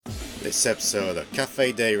This episode of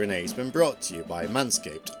Cafe de Rene has been brought to you by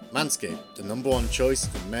Manscaped. Manscaped, the number one choice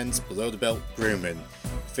in men's below-the-belt grooming,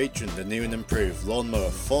 featuring the new and improved Lawnmower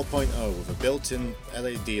 4.0 with a built-in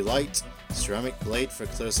LED light, ceramic blade for a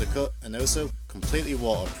closer cut, and also completely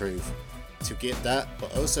waterproof. To get that,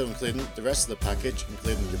 but also including the rest of the package,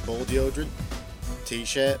 including the ball deodorant,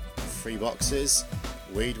 t-shirt, free boxes,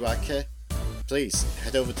 weed whacker, please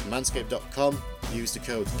head over to manscaped.com, use the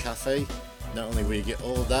code CAFE. Not only will you get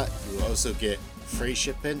all of that, you will also get free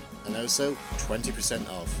shipping and also 20%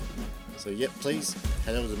 off. So yep, please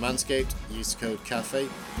head over to Manscaped, use the code CAFE,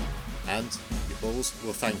 and your balls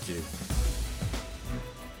will thank you.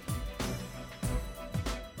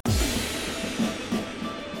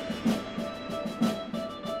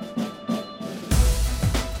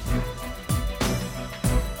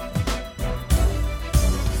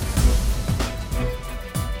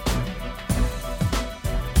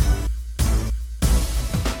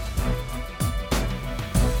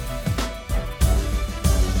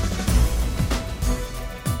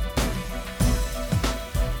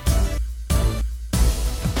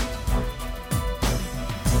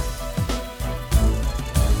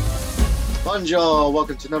 Bonjour,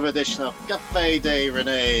 welcome to another edition of Cafe de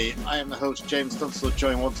Rene. I am the host, James Tunstall,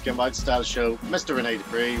 joined once again by the star of the show, Mr. Rene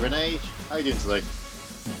Dupree. Rene, how are you doing today?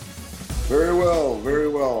 Very well, very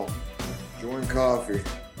well. Enjoying coffee.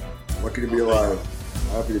 Lucky to be alive.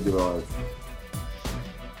 Happy to be alive.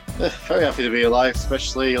 Very happy to be alive,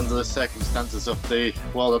 especially under the circumstances of the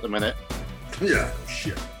world at the minute. Yeah,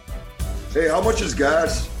 shit. Hey, how much is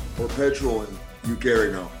gas or petrol in UK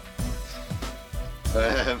right now?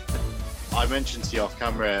 I mentioned to you off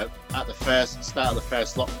camera at the start of the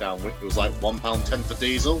first lockdown, it was like £1.10 for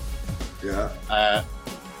diesel. Yeah.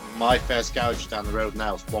 My first garage down the road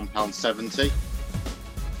now is £1.70.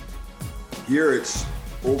 Here it's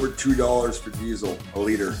over $2 for diesel a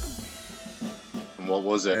liter. And what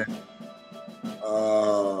was it?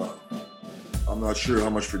 I'm not sure how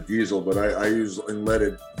much for diesel, but I use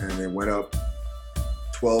unleaded, and it went up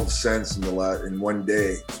 12 cents in one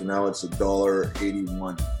day. So now it's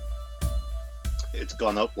 $1.81. It's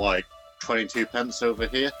gone up like 22 pence over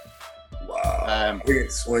here. Wow. I think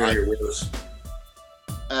it's one of your windows.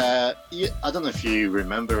 Yeah, I don't know if you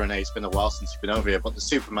remember, Renee, it's been a while since you've been over here, but the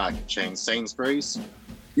supermarket chain Sainsbury's.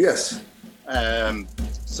 Yes.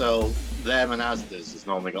 So them and Asda's has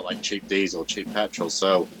normally got like cheap diesel, cheap petrol.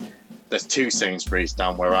 So there's two Sainsbury's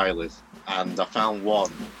down where I live, and I found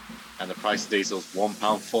one, and the price of diesel is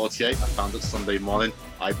 £1.48. I found it Sunday morning.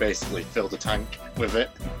 I basically filled a tank with it.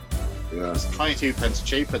 Yeah. It's 22 pence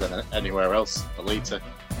cheaper than anywhere else a litre.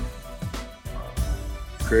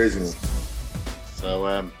 Craziness.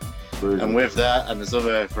 So, Crazy. And with that, and there's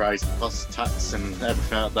other rising cost tax and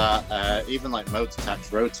everything like that, even like motor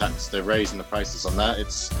tax, road tax, they're raising the prices on that.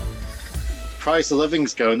 It's price of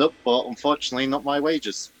living's going up, but unfortunately not my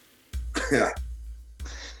wages. Yeah.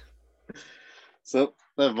 So,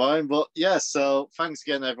 never mind. But yeah, so thanks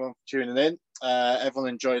again everyone for tuning in. Everyone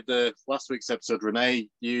enjoyed the last week's episode, Renee,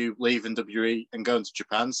 you leaving WWE and going to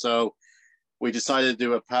Japan. So we decided to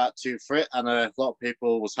do a part 2 for it, and a lot of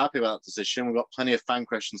people was happy about that decision. We've got plenty of fan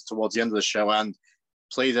questions towards the end of the show, and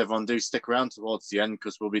please everyone do stick around towards the end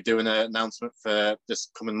because we'll be doing an announcement for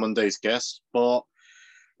this coming Monday's guest. But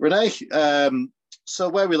Renee, so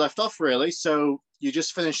where we left off really, so you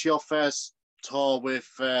just finished your first tour with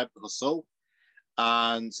Hustle.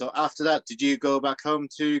 And so after that, did you go back home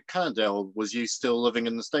to Canada, or was you still living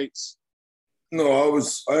in the States? No,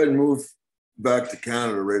 I had moved back to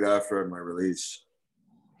Canada right after I had my release.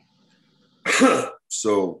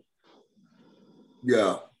 So,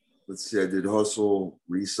 yeah, let's see, I did Hustle,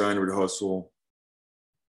 re-signed with Hustle.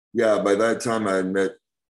 Yeah, by that time I had met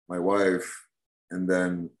my wife. And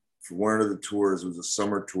then for one of the tours, it was a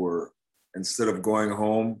summer tour. Instead of going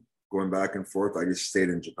home, going back and forth, I just stayed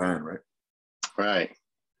in Japan, right? Right.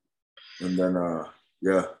 And then,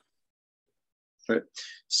 yeah.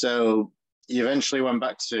 So you eventually went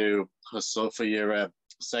back to Hustle for your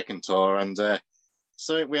second tour, and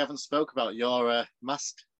so we haven't spoke about your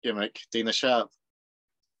mask gimmick, Dina Sharp.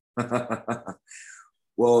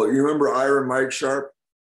 Well, you remember Iron Mike Sharp?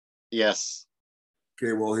 Yes.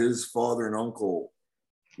 Okay, well, his father and uncle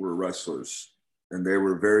were wrestlers, and they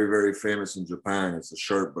were very, very famous in Japan. It's the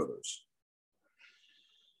Sharp brothers.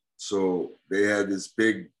 So they had this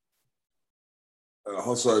big,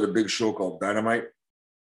 Hustle had a big show called Dynamite.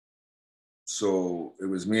 So it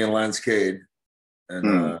was me and Lance Cade,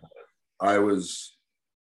 and I was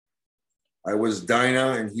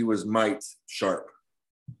Dinah and he was Mike Sharp.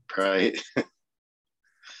 Right.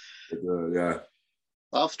 Yeah.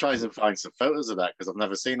 I'll have to try and find some photos of that because I've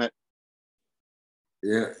never seen it.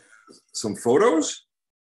 Yeah. some photos?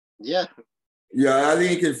 Yeah. Yeah, I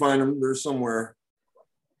think you can find them. They're somewhere.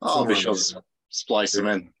 I'll be sure to splice them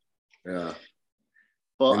in. Yeah.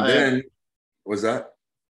 But and then, was that?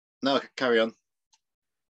 No, carry on.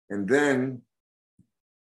 And then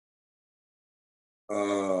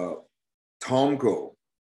Tomko,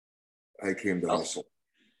 I came to Hustle.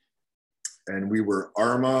 And we were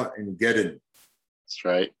Arma and Geddon. That's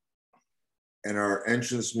right. And our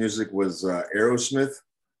entrance music was Aerosmith.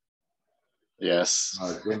 Yes.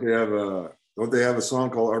 Don't they have a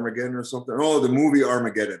song called Armageddon or something? Oh, the movie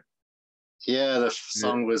Armageddon. Yeah, the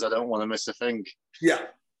song was I Don't Want to Miss a Thing. Yeah.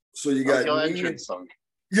 So you got your entrance song.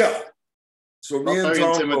 Yeah. So not me and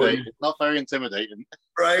Tomko, not very intimidating.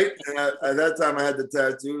 Right. And at that time I had the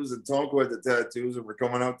tattoos and Tomko had the tattoos and we're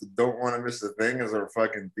coming out to Don't Want to Miss a Thing as our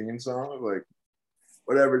fucking theme song. Like,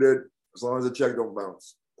 whatever, dude. As long as the check don't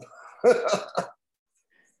bounce.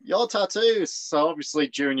 Your tattoos. So obviously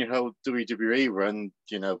during your whole WWE run,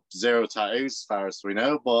 zero tattoos as far as we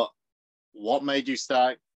know, but what made you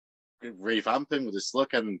start revamping with this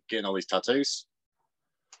look and getting all these tattoos?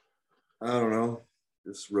 I don't know.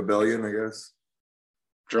 Just rebellion, I guess.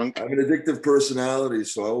 Drunk? I have an addictive personality,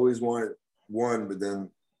 so I always wanted one, but then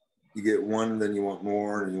you get one, and then you want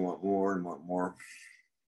more, and you want more, and want more.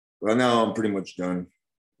 But now I'm pretty much done.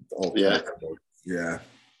 Yeah. Yeah.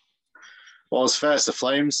 What was first, the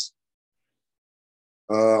flames?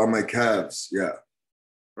 On my calves, yeah.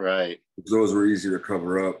 Right. Those were easier to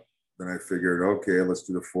cover up. Then I figured, okay, let's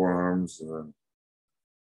do the forearms. And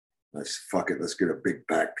then fuck it, let's get a big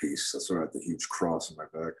back piece. That's why I had the huge cross on my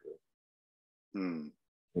back.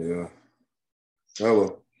 Yeah. Oh,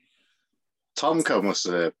 well. Tomko must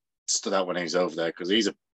have stood out when he was over there because he's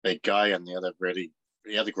a big guy and he had a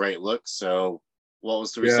great look. So what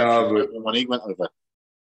was the reception when he went over?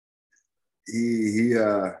 He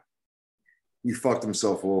fucked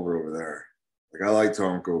himself over there. Like, I like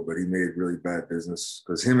Tomko, but he made really bad business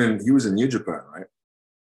because he was in New Japan, right?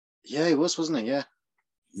 Yeah, he was, wasn't he? Yeah.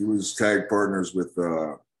 He was tag partners with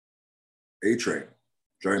A-Train,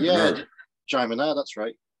 Giant Bernard. Giant Bernard, that's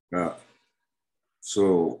right. Yeah.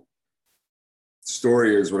 So, the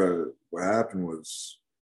story is what happened was,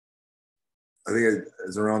 I think it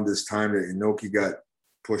was around this time that Inoki got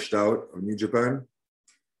pushed out of New Japan,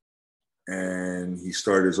 and he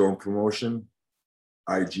started his own promotion,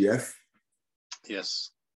 IGF.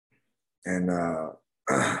 Yes. And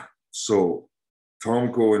so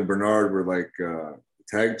Tomko and Bernard were like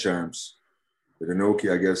tag champs, but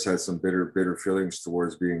Inoki, I guess, had some bitter feelings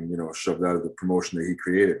towards being, shoved out of the promotion that he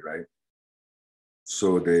created, right?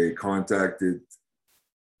 So they contacted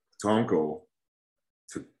Tomko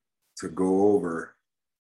to go over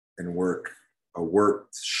and work a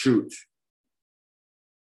worked shoot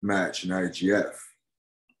match in IGF.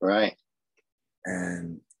 Right.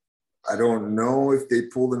 And I don't know if they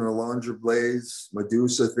pulled an Alundra Blaze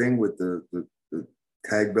Medusa thing with the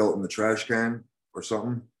tag belt in the trash can or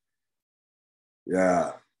something.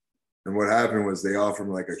 Yeah. And what happened was they offered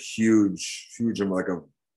him like a huge, like a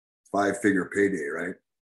 5-figure payday, right?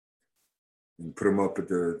 And put him up at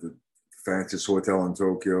the fanciest hotel in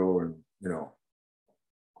Tokyo, and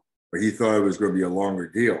but he thought it was going to be a longer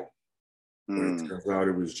deal. But it turns out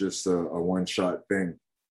it was just a one-shot thing.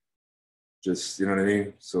 Just, you know what I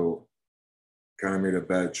mean? So kind of made a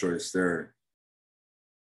bad choice there.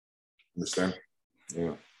 Understand?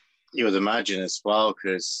 Yeah. You would imagine as well,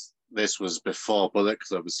 because this was before Bullet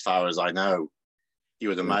Club, as far as I know. You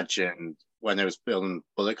would imagine when they was building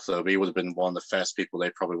Bullet Club, he would have been one of the first people they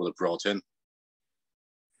probably would have brought in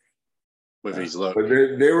with his look. But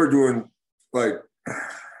they were doing like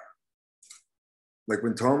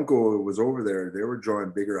when Tomko was over there, they were drawing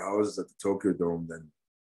bigger houses at the Tokyo Dome than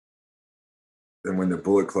when the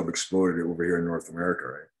Bullet Club exploded over here in North America,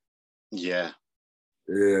 right? Yeah.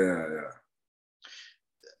 Yeah.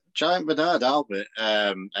 Giant Bernard Albert,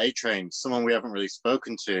 A-Train, someone we haven't really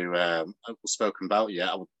spoken about yet.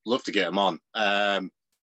 I would love to get him on. How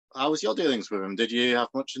was your dealings with him? Did you have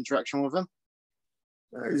much interaction with him?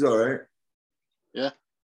 He's all right. Yeah.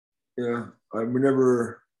 Yeah. I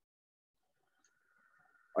remember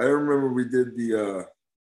we did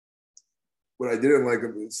what I didn't like,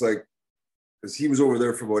 it's like, because he was over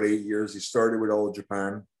there for about 8 years. He started with All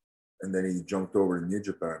Japan, and then he jumped over to New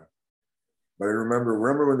Japan. But I remember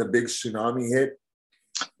when the big tsunami hit?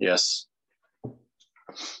 Yes.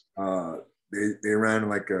 They ran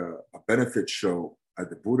like a benefit show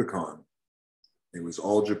at the Budokan. It was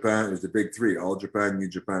All Japan. It was the big three: All Japan, New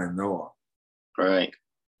Japan, and Noah. Right.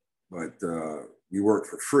 But we worked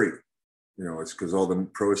for free. It's because all the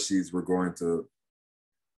proceeds were going to,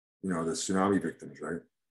 the tsunami victims, right?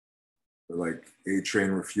 like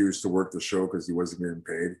A-Train refused to work the show because he wasn't getting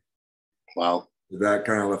paid. Wow. That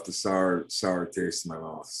kind of left a sour taste in my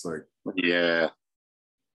mouth. It's like, yeah,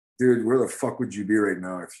 dude, where the fuck would you be right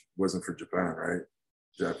now if it wasn't for Japan, right?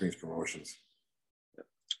 Japanese promotions.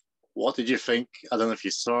 What did you think? I don't know if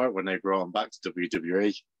you saw it when they brought him back to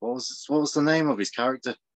WWE. What was the name of his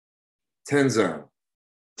character? Tenzan.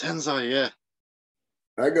 Tenzai, yeah.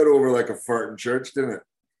 I got over like a fart in church, didn't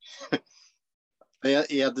it?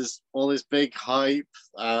 He had all this big hype,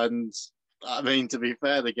 and I mean, to be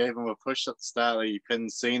fair, they gave him a push at the start. He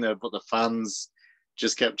pinned Cena, but the fans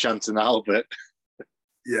just kept chanting Albert.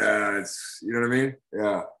 Yeah, it's, you know what I mean?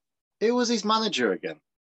 Yeah. Who was his manager again?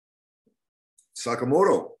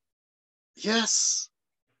 Sakamoto. Yes.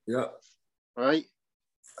 Yeah. Right.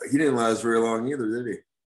 He didn't last very long either, did he?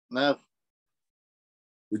 No.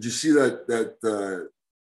 Did you see that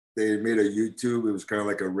they made a YouTube? It was kind of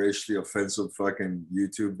like a racially offensive fucking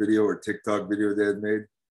YouTube video or TikTok video they had made.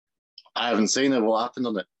 I haven't seen it. What happened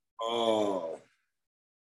on it? Oh.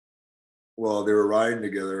 Well, they were riding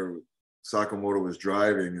together. Sakamoto was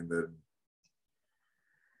driving, and then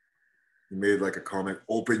he made like a comment,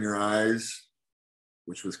 "Open your eyes,"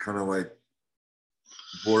 which was kind of like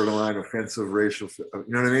borderline offensive racial, you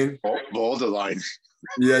know what I mean? Borderline.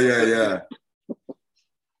 Yeah.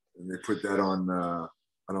 And they put that on,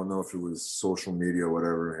 I don't know if it was social media or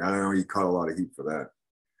whatever. I don't know, he caught a lot of heat for that.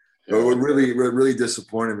 Yeah. But what really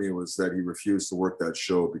disappointed me was that he refused to work that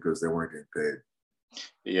show because they weren't getting paid.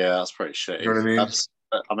 Yeah, that's pretty shitty. You know what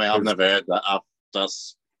I mean? I've never heard that.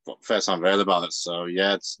 That's the first time I've heard about it. So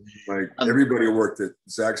yeah, it's like everybody worked it.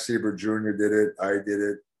 Zack Sabre Jr. did it. I did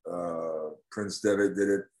it. Prince Devitt did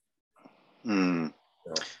it. Yeah.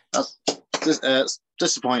 That's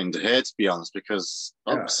disappointing to hear, to be honest, because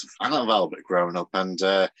I was a fan of Albert growing up, and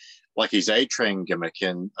like his A-Train gimmick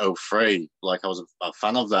in 03, like I was a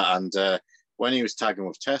fan of that, and when he was tagging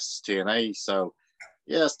with Test TNA, so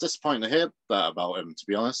yeah, it's disappointing to hear that about him, to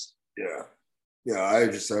be honest. Yeah, I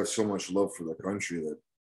just have so much love for the country that.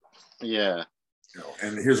 Yeah. You know,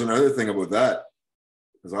 and here's another thing about that,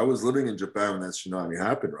 because I was living in Japan when that tsunami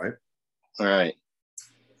happened, right? Right.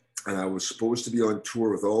 And I was supposed to be on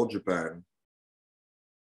tour with All Japan,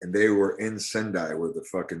 and they were in Sendai where the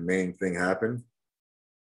fucking main thing happened.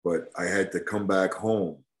 But I had to come back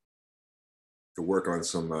home to work on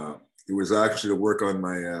some, it was actually to work on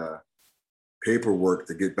my paperwork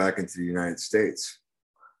to get back into the United States.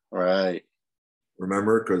 Right.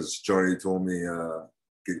 Remember? Because Johnny told me,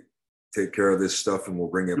 take care of this stuff and we'll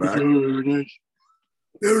bring it back.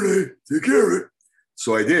 Take care of it.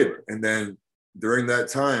 So I did. And then during that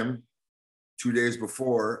time, 2 days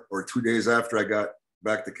before or 2 days after I got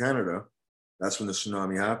back to Canada, that's when the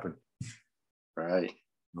tsunami happened. Right.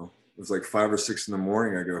 You know, it was like 5 or 6 in the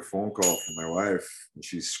morning. I got a phone call from my wife, and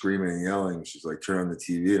she's screaming and yelling. She's like, turn on the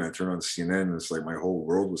TV, and I turn on CNN, and it's like my whole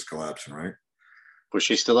world was collapsing, right? Was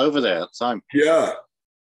she still over there at the time? Yeah.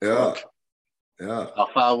 How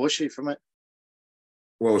far was she from it?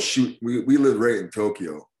 Well, we lived right in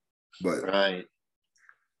Tokyo, but right.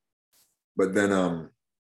 But then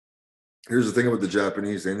here's the thing about the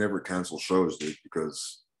Japanese, they never cancel shows, dude,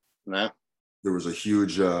 because there was a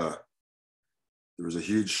huge show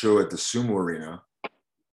at the Sumo Arena,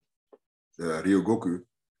 the Ryogoku.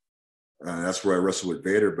 That's where I wrestled with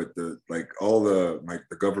Vader. But the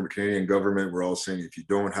government, Canadian government, were all saying, if you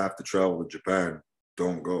don't have to travel to Japan,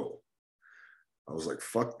 don't go. I was like,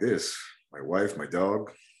 fuck this. My wife, my dog,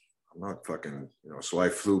 I'm not fucking, so I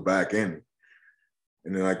flew back in.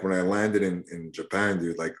 And then like when I landed in Japan,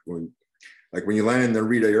 dude, like when you land in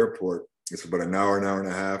Narita airport, it's about an hour and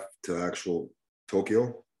a half to actual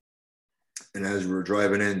Tokyo. And as we were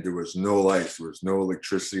driving in, there was no lights, there was no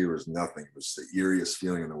electricity, there was nothing. It was the eeriest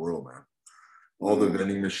feeling in the world, man. All the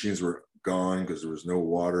vending machines were gone because there was no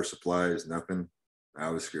water supplies, nothing.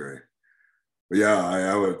 That was scary. But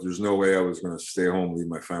yeah, there's no way I was going to stay home, leave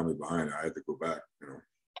my family behind. I had to go back,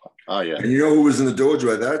 Oh, yeah. And you know who was in the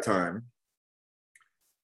dojo at that time?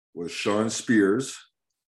 Was Sean Spears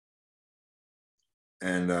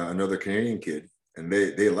and another Canadian kid. And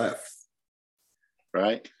they left.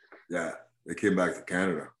 Right. Yeah, they came back to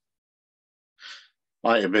Canada.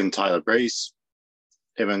 Might have been Tyler Breeze.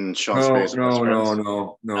 Him and Sean Spears.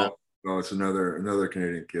 No. It's another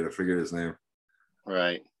Canadian kid. I forget his name.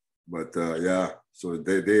 Right. But so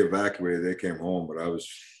they evacuated. They came home, but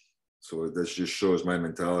so this just shows my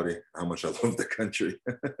mentality, how much I love the country.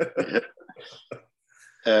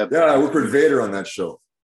 I worked with Vader on that show.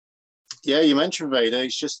 Yeah, you mentioned Vader.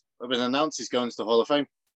 He's just been announced he's going to the Hall of Fame.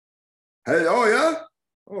 Hey, oh yeah?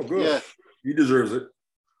 Oh, good. Yeah. He deserves it.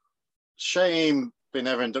 Shame they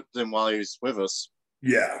never inducted him while he was with us.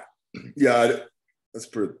 Yeah. Yeah, that's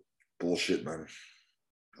pretty bullshit, man.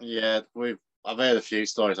 Yeah, I've heard a few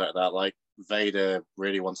stories like that. Like Vader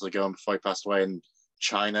really wanted to go on before he passed away in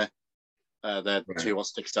China. They're two what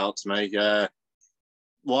sticks out to me.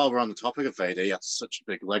 While we're on the topic of Vader, he had such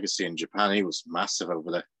a big legacy in Japan. He was massive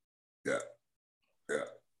over there. Yeah.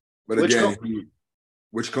 But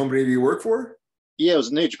which company do you work for? Yeah, it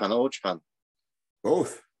was New Japan, Old Japan.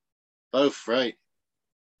 Both, right?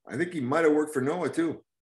 I think he might have worked for Noah too.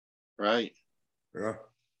 Right. Yeah.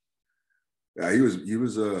 He was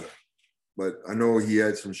but I know he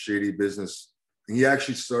had some shady business. He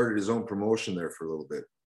actually started his own promotion there for a little bit.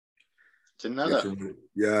 Didn't know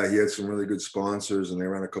that. He had some really good sponsors, and they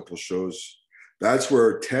ran a couple of shows. That's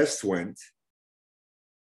where Test went.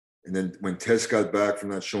 And then when Test got back from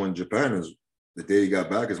that show in Japan, is the day he got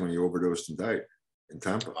back is when he overdosed and died in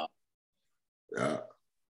Tampa. Wow.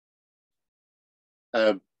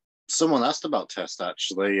 Yeah. Someone asked about Test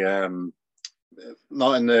actually.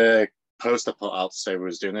 Not in the post I put out to say we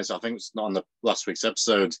was doing this. I think it's not on the last week's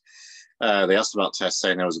episode. They asked about Test,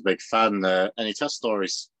 saying I was a big fan. Any Test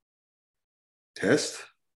stories? Test?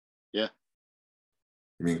 Yeah.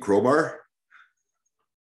 You mean Crowbar?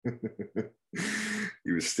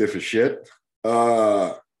 He was stiff as shit.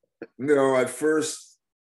 At first,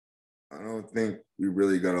 I don't think we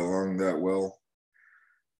really got along that well.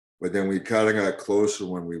 But then we kind of got closer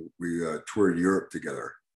when we toured Europe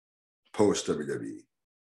together, post WWE.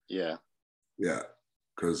 Yeah. Yeah.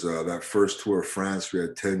 Because that first tour of France, we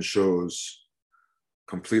had 10 shows,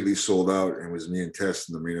 completely sold out, and it was me and Tess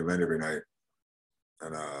in the main event every night.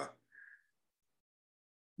 And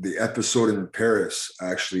the episode in Paris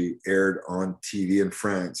actually aired on TV in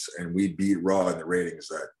France, and we beat Raw in the ratings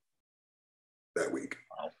that week.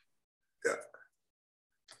 Wow.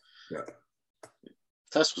 Yeah.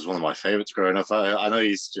 Test was one of my favorites growing up. I know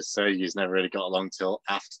he's just saying he's never really got along till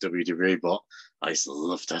after WWE, but I used to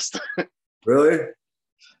love Test. Really?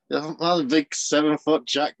 Yeah, I'm a big 7-foot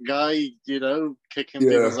Jack guy, kicking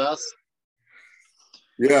people's ass.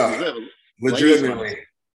 Yeah, legitimately.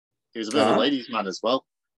 He was a bit of a ladies' man as well.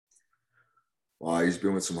 Wow, he's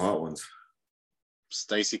been with some hot ones.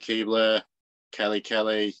 Stacy Keibler,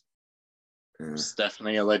 Kelly,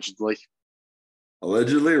 Stephanie, allegedly.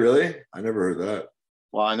 Allegedly, really? I never heard that.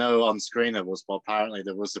 Well, I know on screen it was, but apparently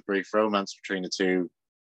there was a brief romance between the two.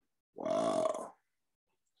 Wow.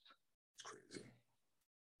 It's crazy.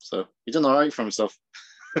 So he done all right for himself.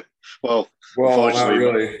 well, not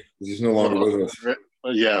really. He's no longer with us.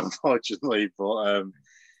 Yeah, unfortunately. But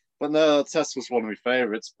no, Test was one of my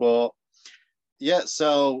favorites. But yeah,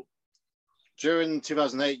 so during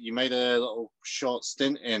 2008, you made a little short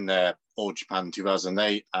stint in All Japan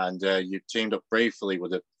 2008, and you teamed up briefly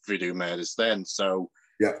with the Voodoo Murders then. So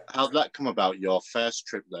yeah, how did that come about, your first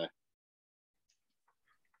trip there?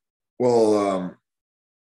 Well,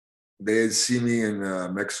 they had seen me in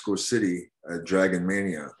Mexico City at Dragon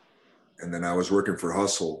Mania, and then I was working for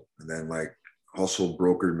Hustle, and then Hustle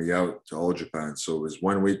brokered me out to All Japan. So it was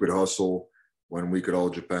 1 week with Hustle, 1 week at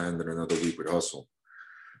All Japan, then another week with Hustle.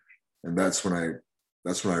 And that's when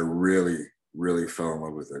I really, really fell in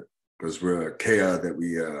love with it. Because we're Kea that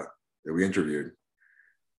we interviewed,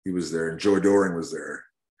 he was there, and Joe Doring was there.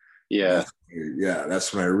 Yeah.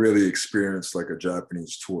 That's when I really experienced a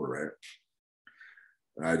Japanese tour, right?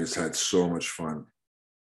 And I just had so much fun.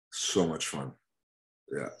 So much fun.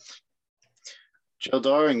 Yeah. Joe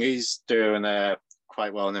Doring, he's doing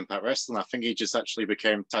quite well in Impact Wrestling. I think he just actually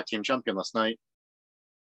became tag team champion last night.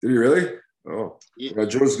 Did he really? Oh, yeah.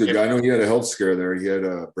 Joe's a good guy. I know he had a health scare there. He had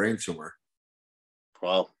a brain tumor.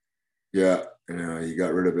 Wow. Yeah, and he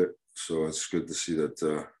got rid of it. So it's good to see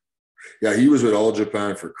that. He was with All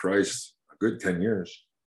Japan for Christ, a good 10 years.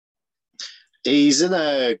 He's in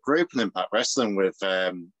a group in Impact Wrestling with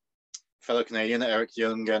fellow Canadian Eric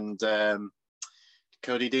Young and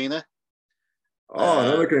Cody Deaner. Oh,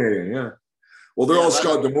 another Canadian, yeah. Well, they're all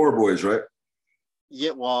Scott D'Amore boys, right?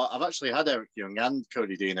 Yeah, well, I've actually had Eric Young and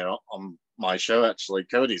Cody Deaner on my show, actually.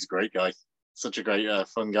 Cody's a great guy. Such a great,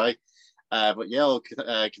 fun guy. But yeah, all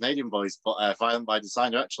Canadian boys. But Violent by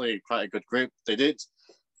Design are actually quite a good group. They did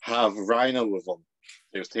have Rhino with them.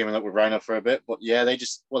 They was teaming up with Rhino for a bit. But yeah,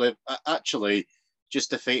 they've actually just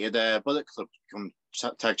defeated Bullet Club to become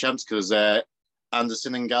tag champs because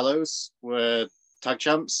Anderson and Gallows were tag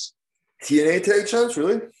champs. TNA tag champs,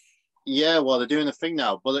 really? Yeah, well, they're doing a thing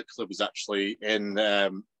now. Bullet Club is actually in,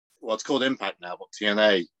 it's called Impact now, but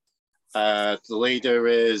TNA. The leader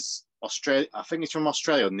is Australia. I think he's from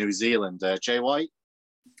Australia, New Zealand. Jay White.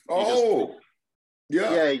 Oh,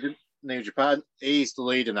 yeah. Yeah, he's in New Japan. He's the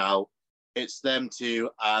leader now. It's them two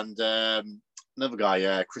and another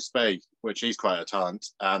guy, Chris Bay, which he's quite a talent.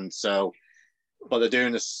 And so, but they're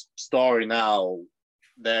doing this story now.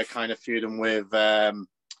 They're kind of feuding with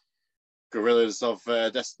Gorillas of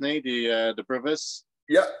Destiny, the brothers.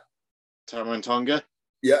 Yeah. Tama and Tonga.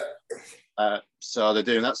 Yeah. So they're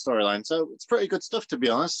doing that storyline. So it's pretty good stuff, to be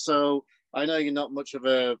honest. So I know you're not much of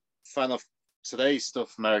a fan of today's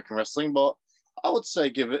stuff, American wrestling, but I would say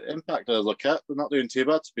give it Impact a look at. They're not doing too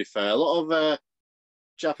bad, to be fair. A lot of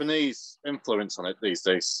Japanese influence on it these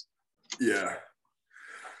days. Yeah.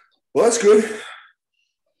 Well, that's good.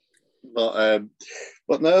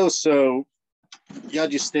 But no, so you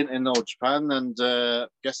had your stint in Old Japan, and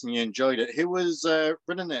guessing you enjoyed it. Who was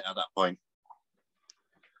running it at that point?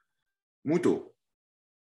 Muto.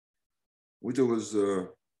 Muto was,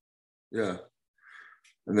 yeah.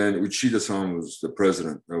 And then Uchida-san was the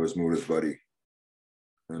president. That was Muta's buddy.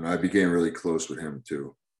 And I became really close with him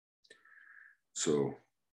too. So,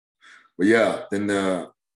 but yeah, then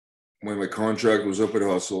when my contract was up at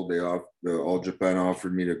Hustle, All Japan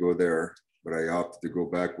offered me to go there, but I opted to go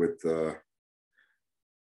back with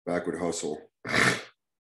Hustle.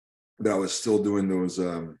 That was still doing those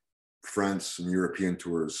France and European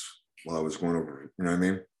tours while I was going over. You know what I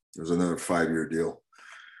mean? It was another 5-year deal.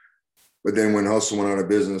 But then when Hustle went out of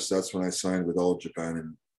business, that's when I signed with All Japan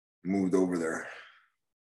and moved over there.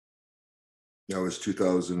 That was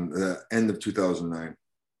end of 2009.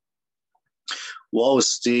 What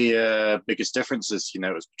was the biggest differences you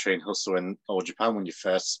noticed between Hustle and All Japan when you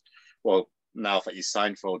first, now that you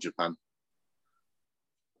signed for All Japan?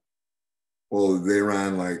 Well, they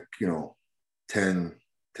ran 10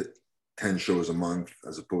 shows a month,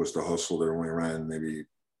 as opposed to Hustle. They only ran maybe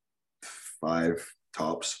 5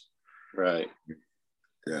 tops. Right.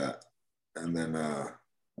 Yeah. And then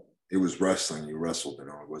it was wrestling. You wrestled,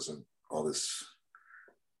 it wasn't all this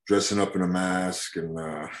dressing up in a mask and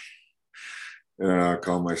I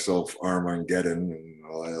call myself Armageddon and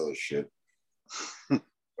all that other shit.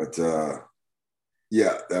 But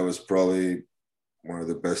yeah, that was probably one of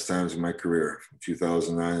the best times in my career, from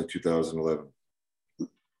 2009 to 2011.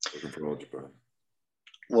 Looking for All Japan.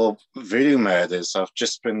 Well, Voodoo Murders, I've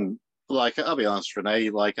just been, I'll be honest, Renee,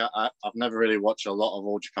 I've never really watched a lot of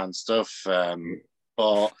All Japan stuff,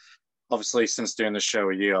 but obviously since doing the show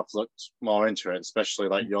with you, I've looked more into it, especially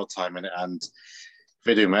your time in it and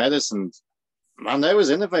Voodoo Murders, and man, they was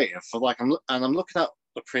innovative. I'm looking at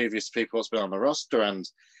the previous people that's been on the roster, and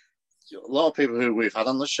a lot of people who we've had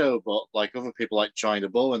on the show, but other people like Johnny the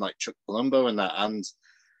Bull and Chuck Palumbo and that, and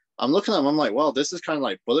I'm looking at them, I'm like, wow, this is kind of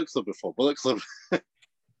like Bullet Club before Bullet Club.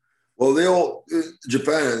 Well,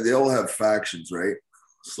 Japan, they all have factions, right?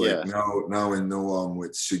 It's now in Noam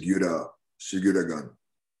with Sugiura Gun,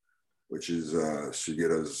 which is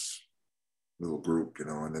Sugira's little group,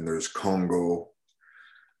 and then there's Congo,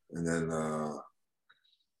 and then I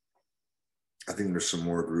think there's some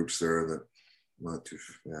more groups there that not too,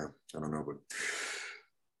 I don't know, but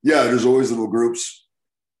yeah, there's always little groups.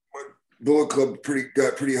 But Bullet Club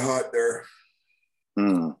got pretty hot there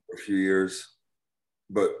for a few years.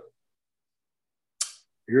 But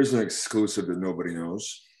here's an exclusive that nobody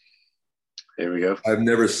knows. Here we go. I've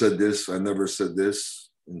never said this in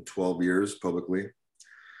 12 years publicly.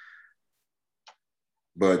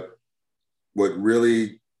 But what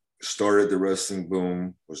really started the wrestling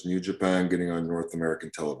boom was New Japan getting on North American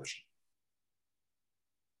television.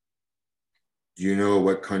 Do you know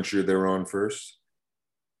what country they're on first?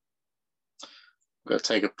 I'm going to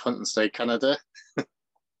take a punt and say Canada. The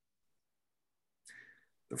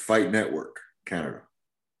Fight Network, Canada.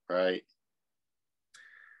 Right.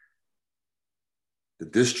 The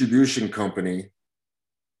distribution company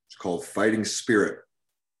is called Fighting Spirit.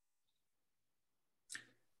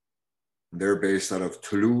 They're based out of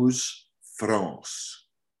Toulouse, France.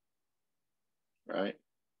 Right.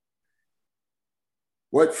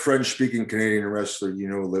 What French-speaking Canadian wrestler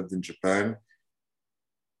lived in Japan?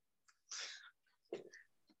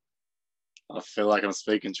 I feel like I'm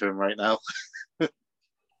speaking to him right now.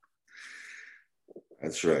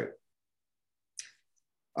 That's right.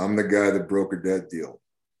 I'm the guy that broke a dead deal.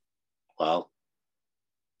 Wow.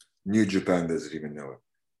 New Japan doesn't even know it.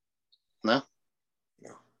 No?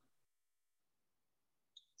 No.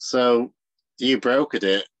 So you brokered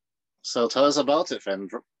it. So tell us about it then.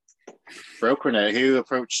 Brokering it. Who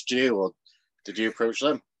approached you, or did you approach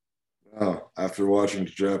them? Oh, after watching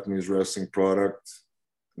the Japanese wrestling product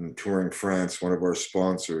and touring France, one of our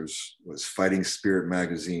sponsors was Fighting Spirit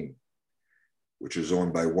magazine, which is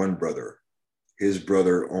owned by one brother. His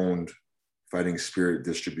brother owned Fighting Spirit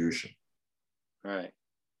distribution. Right.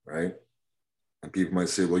 Right? And people might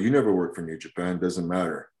say, well, you never worked for New Japan. Doesn't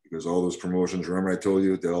matter, because all those promotions, remember I told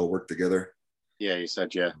you, they all work together. Yeah, you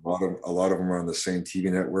said, yeah. A lot of them are on the same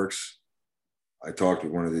TV networks. I talked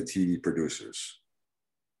with one of the TV producers,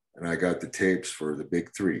 and I got the tapes for the big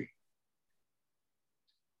three.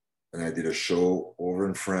 And I did a show over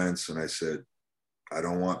in France, and I said, I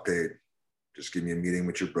don't want paid. Just give me a meeting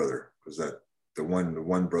with your brother, because the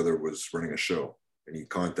one brother was running a show, and he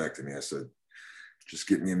contacted me. I said, just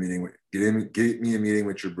get me a meeting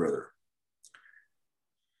with your brother.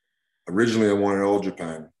 Originally, I wanted All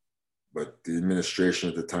Japan, but the administration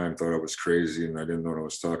at the time thought I was crazy and I didn't know what I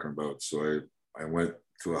was talking about. So I went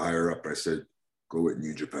to a higher up. I said, go with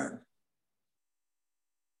New Japan.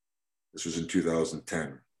 This was in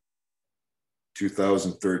 2010.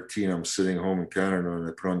 2013, I'm sitting home in Canada and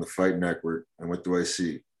I put on the Fight Network, and what do I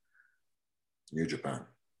see? New Japan.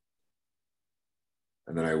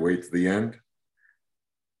 And then I wait to the end.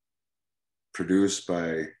 Produced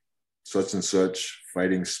by such and such,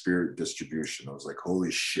 Fighting Spirit Distribution. I was like,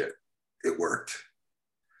 holy shit, it worked.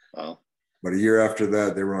 Wow. But a year after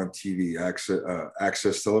that, they were on TV,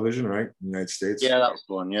 Access Television, right? In the United States. Yeah, that was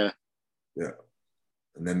the one, yeah. Yeah.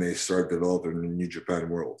 And then they started developing the New Japan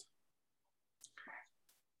World.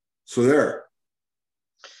 So there.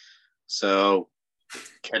 So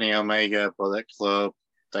Kenny Omega, Bullet Club,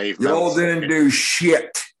 Dave Y'all didn't do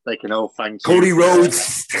shit. They can all thank Cody you.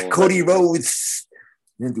 Rhodes. Cody Rhodes.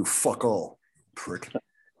 You didn't do fuck all, prick.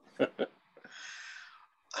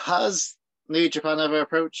 Has New Japan ever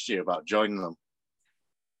approached you about joining them?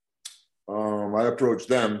 I approached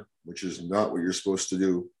them, which is not what you're supposed to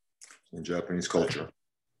do in Japanese culture.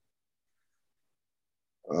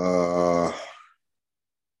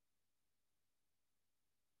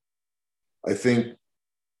 I think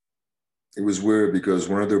it was weird because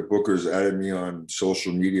one of their bookers added me on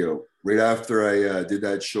social media right after I did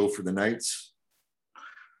that show for the Knights.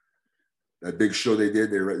 That big show they did,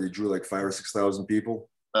 they drew like 5,000 or 6,000 people.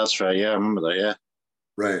 That's right. Yeah, I remember that. Yeah.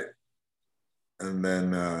 Right. And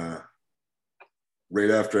then right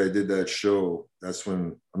after I did that show, that's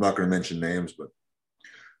when, I'm not going to mention names, but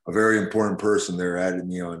a very important person there added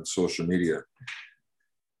me on social media.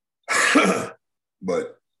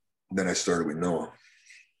 But then I started with Noah.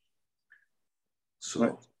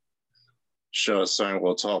 So. Sure, something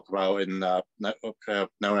we'll talk about in no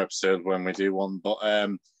episode when we do one. But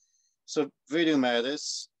so Voodoo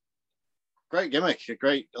Murders, great gimmick, a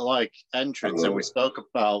great entrance, and we spoke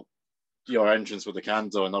about your entrance with the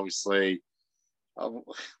candle, and obviously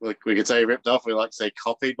we could say ripped off. We like to say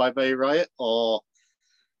copied by Bay Riot or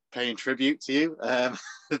paying tribute to you.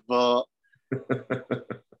 But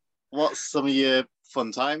what's some of your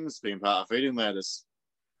fun times being part of Voodoo Murders?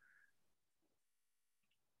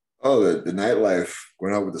 Oh, the nightlife,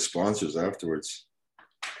 going out with the sponsors afterwards.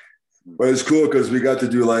 But it's cool because we got to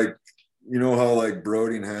do you know how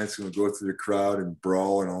Brody and Hanson would go through the crowd and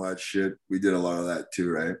brawl and all that shit? We did a lot of that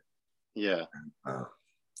too, right? Yeah.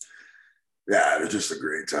 Yeah, it was just a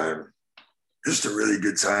great time. Just a really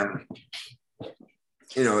good time.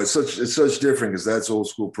 You know, it's such different because that's old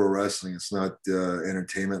school pro wrestling. It's not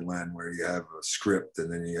entertainment land where you have a script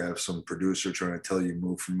and then you have some producer trying to tell you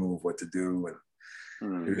move for move what to do,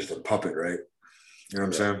 and you're just a puppet, right? You know what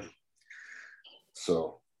I'm saying?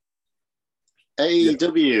 So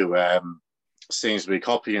AEW seems to be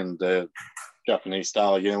copying the Japanese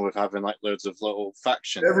style, you know, with having loads of little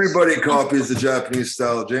factions. Everybody copies the Japanese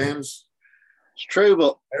style, James. It's true,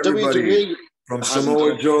 but everybody, WWE from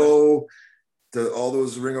Samoa Joe to all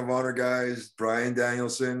those Ring of Honor guys, Bryan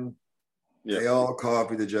Danielson, they all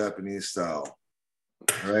copy the Japanese style.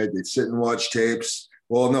 All right, they sit and watch tapes.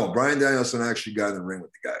 Well, no, Bryan Danielson actually got in the ring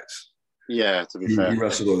with the guys. Yeah, to be fair. He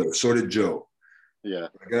wrestled over there. So did Joe. Yeah.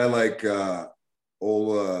 A guy like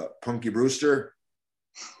old Punky Brewster,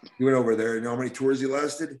 he went over there. You know how many tours he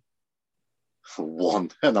lasted?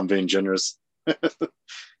 One, and I'm being generous.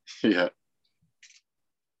 Yeah.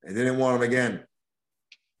 And they didn't want him again.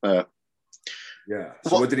 Yeah.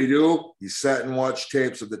 So what did he do? He sat and watched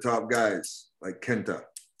tapes of the top guys like Kenta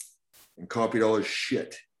and copied all his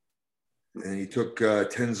shit. And he took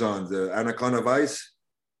Tenzan, the Anaconda Vice.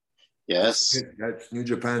 Yes. That's New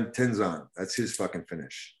Japan Tenzan. That's his fucking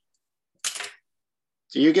finish.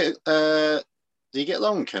 Do you get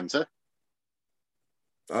along with Kenta?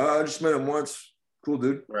 I just met him once. Cool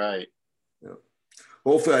dude. Right. Yeah.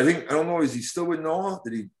 Hopefully, I don't know, is he still with Noah?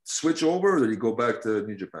 Did he switch over or did he go back to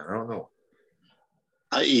New Japan? I don't know.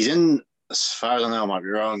 He's in, as far as I know, I might be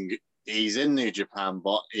wrong, he's in New Japan,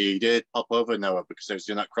 but he did pop over Noah because he was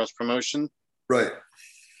doing that cross promotion. Right.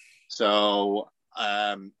 So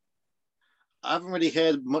I haven't really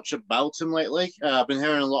heard much about him lately. I've been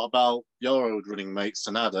hearing a lot about your old running mate,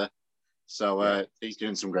 Sanada. So he's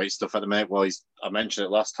doing some great stuff at the minute. Well, I mentioned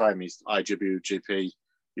it last time. He's IWGP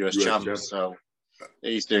US champ, so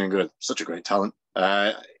he's doing good. Such a great talent.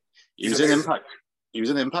 He was in Impact. He was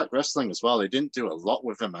in Impact Wrestling as well. They didn't do a lot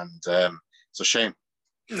with him, and it's a shame.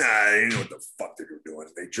 Nah, they didn't know what the fuck they were doing.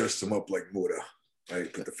 They dressed him up like Muda.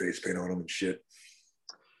 Right? Put the face paint on him and shit.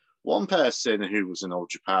 One person who was in Old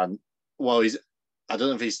Japan, well, I don't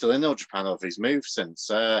know if he's still in Old Japan or if he's moved since,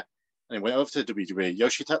 and he went over to WWE,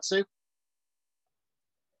 Yoshitatsu.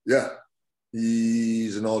 Yeah,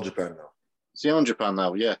 he's in All Japan now. Is he on Japan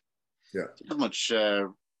now? Yeah. Yeah. Do you have much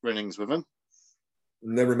runnings with him?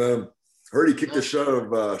 Never met him. Heard he kicked the shit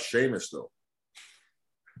out of Sheamus, though.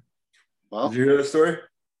 Well, did you hear that story?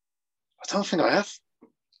 I don't think I have.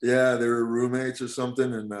 Yeah, they were roommates or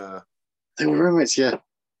something, and they were roommates, yeah.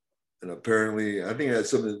 And apparently, I think it had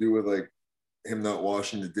something to do with like him not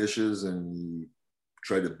washing the dishes, and he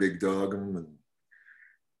tried to big dog him, and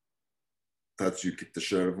thought you kicked the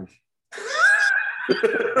shit out of him.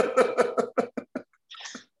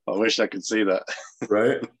 I wish I could see that.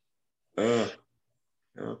 Right? Yeah.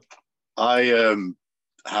 I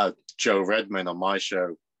had Joe Redman on my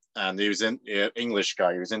show, and he was English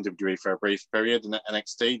guy. He was in WWE for a brief period in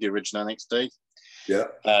NXT, the original NXT. Yeah.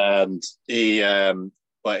 And he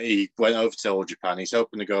went over to All Japan. He's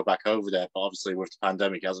hoping to go back over there, but obviously with the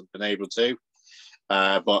pandemic, he hasn't been able to.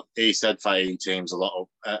 But he said that he teams a lot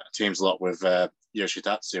with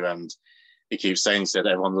Yoshitatsu, and he keeps saying, he said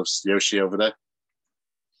everyone loves Yoshi over there.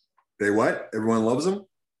 They what? Everyone loves him?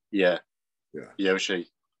 Yeah. Yeah.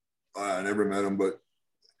 Yoshi. I never met him, but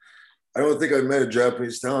I don't think I've met a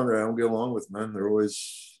Japanese talent that I don't get along with, man. They're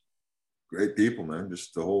always great people, man.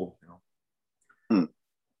 Just the whole,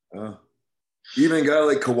 even a guy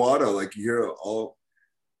like Kawada, like you hear all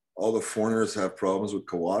the foreigners have problems with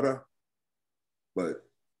Kawada, but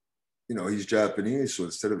he's Japanese, so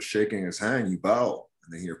instead of shaking his hand, you bow,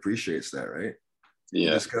 and then he appreciates that, right? Yeah. You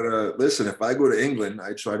just gotta listen. If I go to England,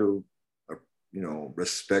 I try to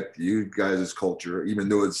respect you guys' culture, even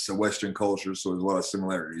though it's a Western culture, so there's a lot of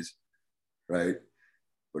similarities, right?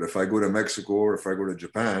 But if I go to Mexico or if I go to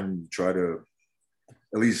Japan, you try to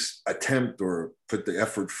at least attempt or put the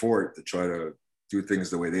effort for it to try to do things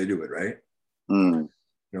the way they do it, right? Mm.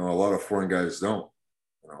 A lot of foreign guys don't,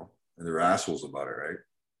 and they're assholes about it, right?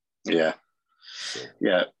 Yeah. So.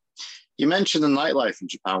 Yeah. You mentioned the nightlife in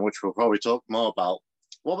Japan, which we'll probably talk more about.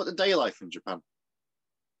 What about the day life in Japan?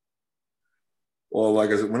 Well, like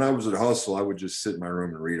I said, when I was at Hustle, I would just sit in my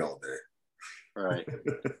room and read all day. Right.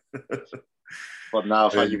 But now,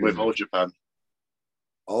 if you with All Japan.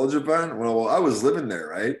 All Japan? Well, I was living there,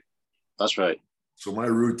 right? That's right. So my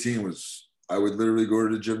routine was I would literally go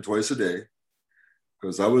to the gym twice a day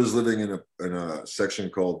because I was living in a section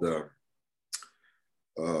called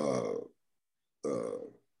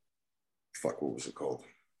what was it called?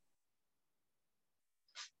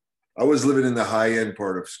 I was living in the high-end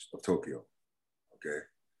part of Tokyo. Okay.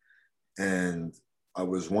 And I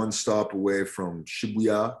was one stop away from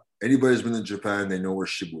Shibuya. Anybody's been to Japan, they know where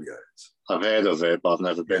Shibuya is. I've heard of it, but I've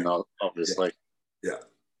never been, obviously. Yeah.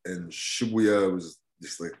 And Shibuya was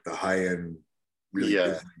just like the high-end,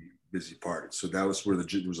 really busy part. So that was where there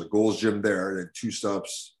was a Gold's Gym there, and two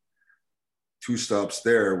stops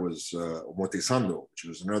there was Omotesando, which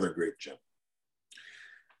was another great gym.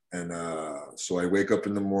 And so I wake up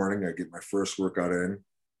in the morning, I get my first workout in,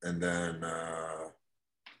 and then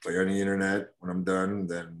play on the internet when I'm done.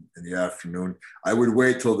 Then in the afternoon, I would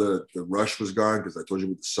wait till the rush was gone because I told you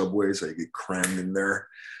with the subways, I get crammed in there,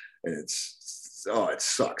 and it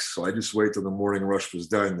sucks. So I just wait till the morning rush was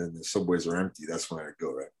done, and the subways are empty. That's when I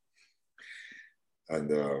go, right? And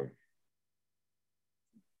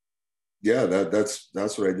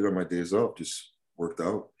that's what I did on my days off. Just worked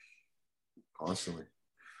out constantly.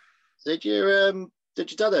 Did your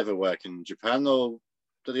dad ever work in Japan, or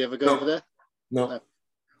did he ever go over there? No.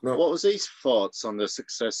 What was his thoughts on the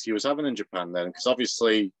success he was having in Japan then? Because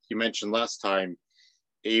obviously you mentioned last time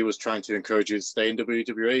he was trying to encourage you to stay in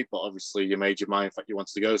WWE, but obviously you made your mind in fact you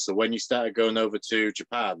wanted to go. So when you started going over to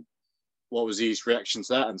Japan, what was his reaction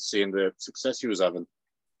to that and seeing the success he was having?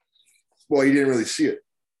 Well, he didn't really see it.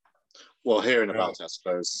 Well, hearing about it, I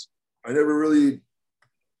suppose. I never really,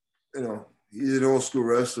 he's an old school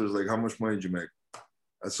wrestler. Like, how much money did you make?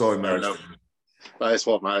 That's all it matters. That's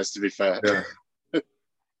what matters, to be fair. Yeah.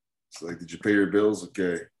 It's like, did you pay your bills?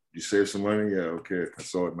 Okay. Did you save some money? Yeah, okay.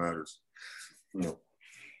 That's all it matters. Yeah.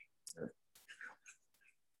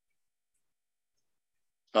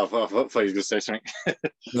 I thought you were going to say something.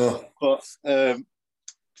 No. But,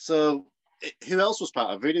 so, who else was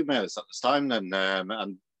part of Voodoo Mailers at this time then?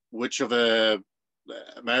 And which other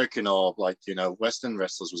American or Western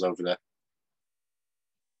wrestlers was over there?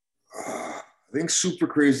 I think Super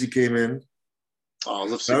Crazy came in. Oh, I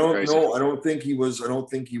love I Super don't Crazy. know. I don't think he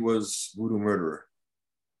was Voodoo Murderer.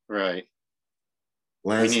 Right.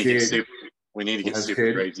 Lance Cade. We need to get Lance Super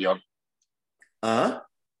Cade. Crazy on. Huh?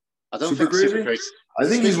 I don't Super think Super Crazy? Crazy. I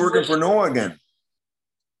think he's working for Noah again.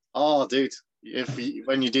 Oh, dude!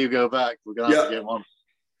 When you do go back, we're gonna have to get him on.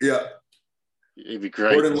 Yeah. It'd be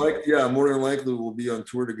great. More than likely we'll be on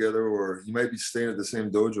tour together, or he might be staying at the same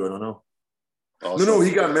dojo. I don't know. Awesome. No,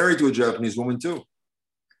 he got married to a Japanese woman too.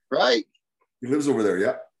 Right. He lives over there.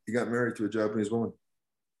 Yeah, he got married to a Japanese woman.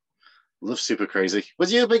 Love Super Crazy.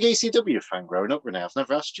 Was you a big ECW fan growing up, Renee? I've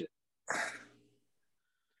never asked you.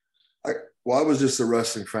 I was just a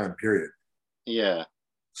wrestling fan, period. Yeah.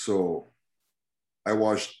 So I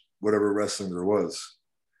watched whatever wrestling there was.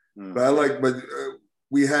 But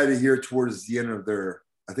we had it here towards the end of their,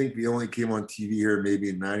 I think we only came on TV here maybe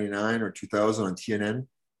in 99 or 2000 on TNN.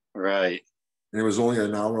 Right. And it was only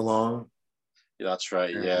an hour long. Yeah, that's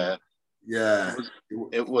right. Yeah. Yeah.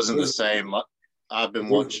 It wasn't the same. I've been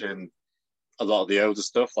watching a lot of the older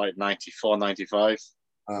stuff, like 94, 95.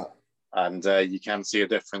 And you can see a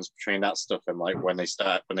difference between that stuff and like when they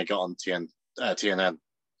got on TNN.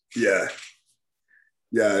 Yeah.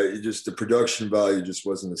 Yeah, the production value just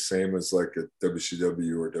wasn't the same as like a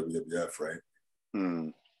WCW or WWF, right?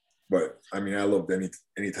 But I mean, I loved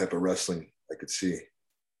any type of wrestling I could see.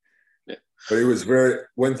 Yeah. But it was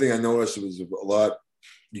one thing I noticed, it was a lot,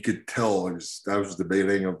 you could tell that was the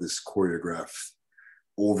beginning of this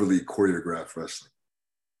overly choreographed wrestling.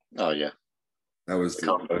 Oh, yeah. That was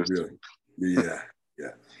yeah.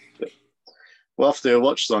 We'll have to do a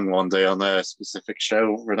watch along one day on a specific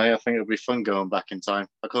show, Renee. I think it'll be fun going back in time.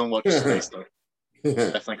 I couldn't watch today's stuff.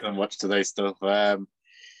 Definitely couldn't watch today's stuff.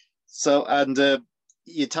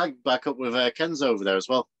 You tagged back up with Kenzo over there as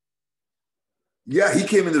well. Yeah, he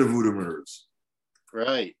came into the Voodoo Murderers.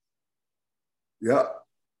 Right. Yeah.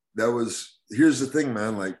 Here's the thing,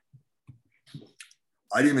 man. Like,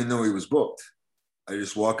 I didn't even know he was booked. I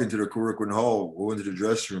just walk into the Korakuen Hall, go into the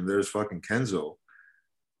dressing room, there's fucking Kenzo.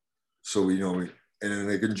 So, and then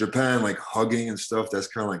like in Japan, like hugging and stuff, that's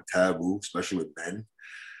kind of like taboo, especially with men.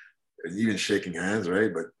 And even shaking hands,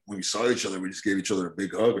 right? But when we saw each other, we just gave each other a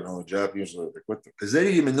big hug, and all the Japanese were like, what the? Because they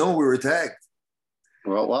didn't even know we were tagged.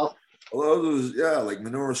 Well. A lot of those, like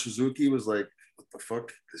Minoru Suzuki was like, what the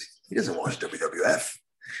fuck? Because he doesn't watch WWF.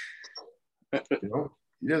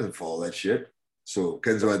 He doesn't follow that shit. So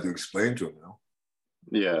Kenzo had to explain to him,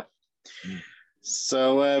 Yeah.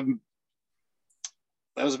 So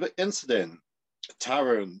there was a bit incident.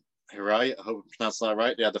 Taro and Hirai, I hope I pronounced that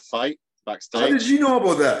right. They had a fight backstage. How did you know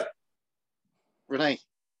about that? Renee,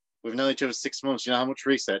 we've known each other 6 months. You know how much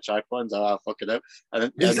research I put into how fuck it out.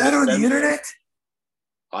 Is that on the internet?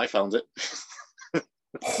 I found it.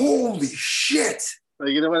 Holy shit!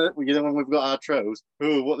 You know when we've got our tros.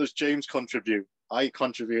 Oh, what does James contribute? I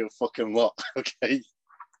contribute a fucking lot. Okay.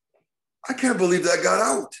 I can't believe that got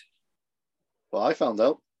out. Well, I found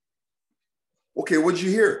out. Okay, what'd you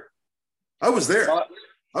hear? I was there.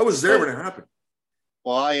 I was there when it happened.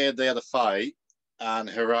 Well, I heard they had a fight, and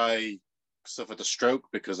Hirai suffered a stroke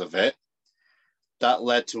because of it. That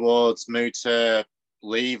led towards Muta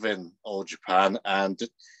leaving All Japan, and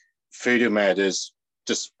Voodoo Murders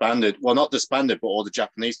disbanded. Well, not disbanded, but all the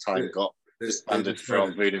Japanese time got disbanded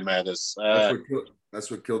from Voodoo Murders. That's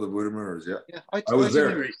what killed the Voodoo Murders, yeah. I was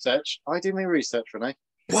there. I did my research, Renee.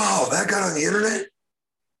 Wow, that got on the internet?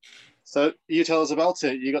 So you tell us about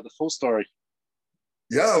it. You got the full story.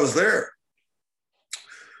 Yeah, I was there.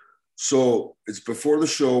 So it's before the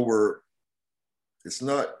show we're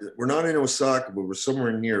not in Osaka, but we're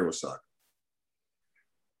somewhere near Osaka.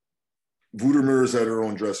 Voodoo Murders had her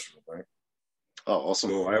own dressing room, right? Oh, awesome.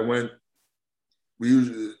 So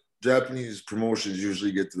Japanese promotions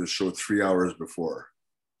usually get to the show 3 hours before.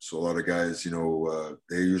 So a lot of guys,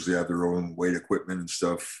 they usually have their own weight equipment and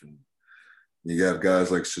stuff. And you have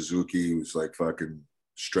guys like Suzuki, who's like fucking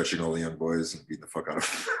stretching all the young boys and beating the fuck out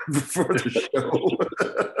of them before the show.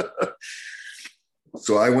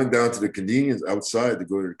 So I went down to the convenience outside to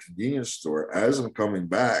go to the convenience store. As I'm coming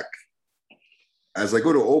back, as I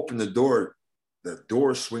go to open the door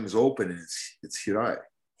swings open and it's Hirai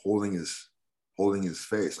holding his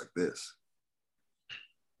face like this.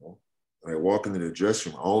 And I walk into the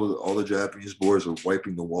dressing room. All the Japanese boys are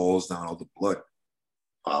wiping the walls down, all the blood.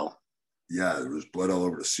 Wow. Yeah, there was blood all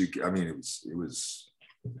over the suit. I mean, it was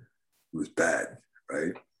bad,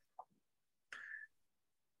 right?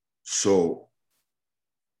 So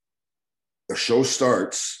the show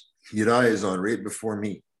starts. Hirai is on right before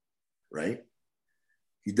me, right?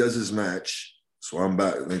 He does his match. So I'm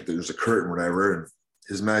back. Like there's a curtain, whatever, and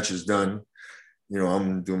his match is done.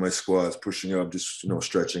 I'm doing my squats, pushing up, just,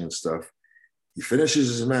 stretching and stuff. He finishes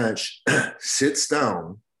his match, sits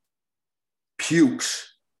down, pukes,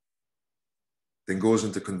 then goes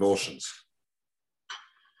into convulsions.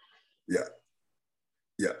 Yeah.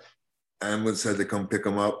 Yeah. Ambulance had to come pick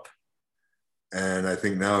him up. And I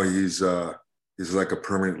think now he's like a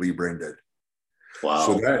permanently brain dead. Wow.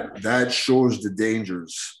 So that shows the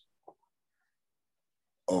dangers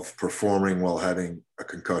of performing while having a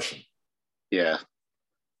concussion. Yeah.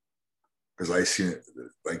 Because I seen it,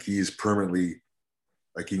 like he's permanently,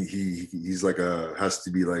 like he's like has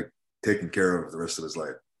to be like taken care of the rest of his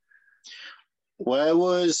life. Where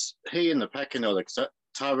was he in the pecking order? Because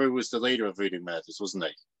Taru was the leader of Voodoo Murders, wasn't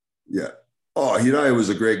he? Yeah. Oh, Hirai was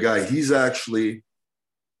a great guy. He's actually,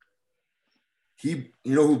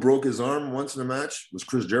 who broke his arm once in a match was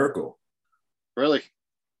Chris Jericho. Really?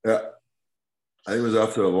 Yeah. I think it was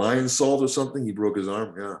after a lion salt or something. He broke his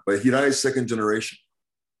arm. Yeah. But Hirai's second generation.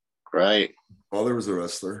 Right. Father was a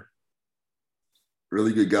wrestler.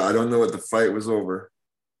 Really good guy. I don't know what the fight was over.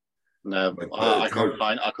 No, I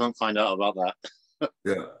couldn't find out about that.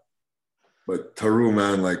 Yeah. But Taru,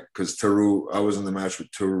 man, because Taru, I was in the match with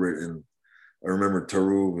Taru, and I remember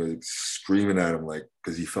Taru screaming at him,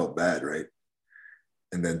 because he felt bad, right?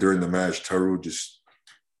 And then during the match, Taru just,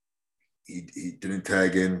 he didn't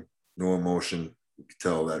tag in, no emotion. You could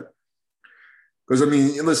tell that. Because,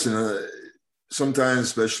 listen, sometimes,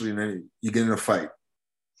 especially you get in a fight.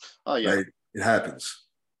 Oh, yeah. Right? It happens.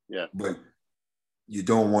 Yeah. But you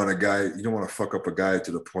don't want to fuck up a guy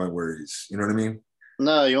to the point where he's, you know what I mean?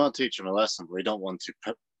 No, you want to teach him a lesson, but you don't want to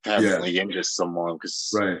permanently injure someone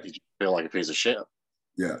because you feel like a piece of shit.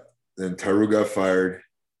 Yeah. Then Taru got fired.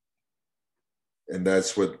 And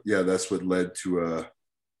that's what led to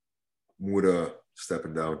Muda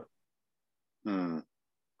stepping down. Yeah.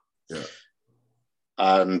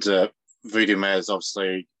 And Voodoo Mares,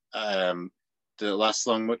 obviously, did it last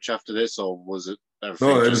long much after this, or was it everything?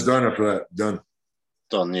 No, it was done after that.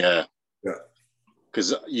 Done, yeah. Yeah.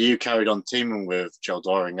 Because you carried on teaming with Joe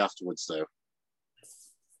Doring afterwards, though.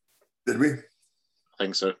 Did we? I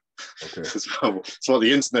think so. Okay. That's what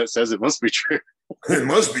the internet says. It must be true. It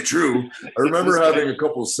must be true. I remember having a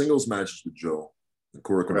couple of singles matches with Joe in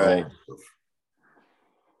Korakuen Hall and stuff.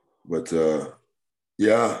 But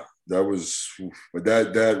yeah, that was. But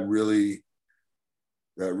that really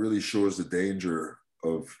shows the danger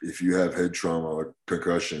of if you have head trauma or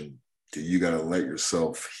concussion, you got to let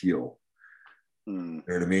yourself heal. You know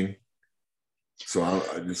what I mean? So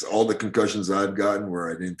I just all the concussions I've gotten where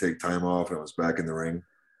I didn't take time off and I was back in the ring.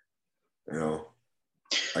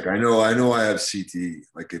 Like I know I have CTE.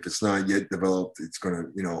 Like if it's not yet developed, it's gonna,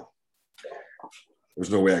 there's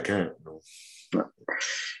no way I can't.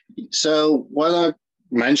 So when I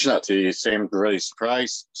mentioned that to you, you seemed really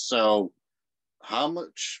surprised. So how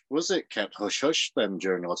much was it kept hush hush then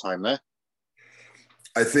during your time there?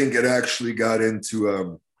 I think it actually got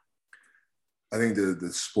into I think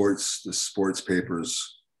the sports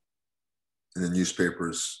papers and the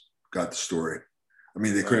newspapers got the story. I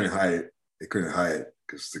mean, they couldn't hide it. They couldn't hide it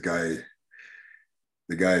because the guy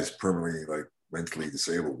is permanently mentally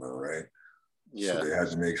disabled now, right? Yeah. So they had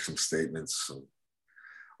to make some statements.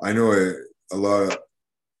 I know a lot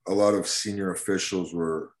of senior officials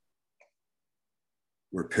were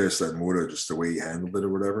pissed at Muda just the way he handled it or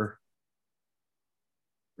whatever,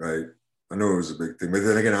 right? I know it was a big thing, but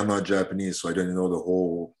then again, I'm not Japanese, so I didn't know the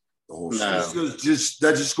whole story.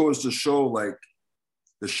 That just goes to show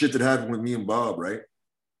the shit that happened with me and Bob, right?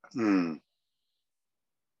 And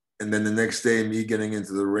then the next day, me getting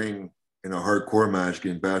into the ring in a hardcore match,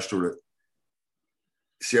 getting bashed over.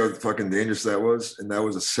 See how fucking dangerous that was? And that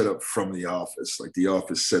was a setup from The Office. Like The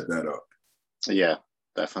Office set that up. Yeah,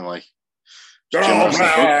 definitely.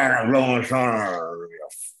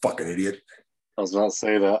 Fucking idiot. I was about to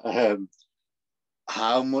say that.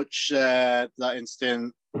 How much that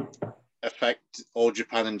incident affect All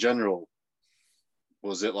Japan in general?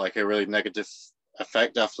 Was it like a really negative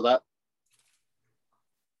effect after that?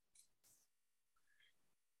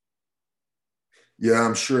 Yeah,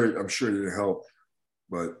 I'm sure it didn't help,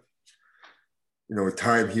 but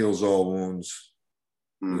time heals all wounds.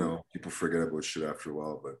 People forget about shit after a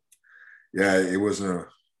while, but yeah, it wasn't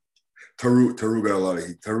Taru got a lot of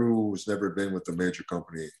heat. Taru's never been with a major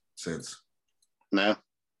company since. No.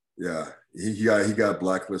 Yeah, he got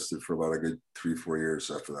blacklisted for about a good 3-4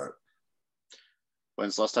 years after that.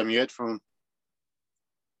 When's the last time you heard from him?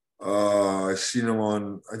 I seen him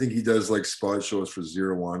on. I think he does spot shows for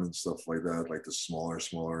 01 and stuff like that, like the smaller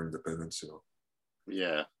independents.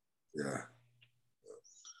 Yeah. Yeah.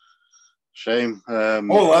 Shame.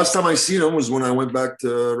 Last time I seen him was when I went back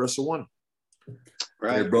to Wrestle One.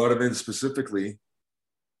 And I brought him in specifically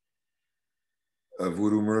a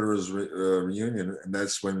Voodoo Murderers reunion, and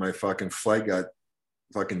that's when my fucking flight got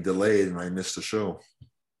fucking delayed and I missed the show.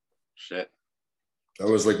 Shit. That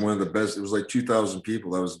was like one of the best. It was like 2,000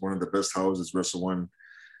 people. That was one of the best houses Wrestle One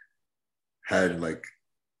had, like,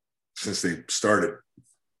 since they started.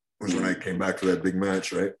 Was when I came back for that big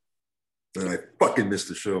match, right? And I fucking missed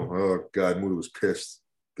the show. Oh God, Muda was pissed.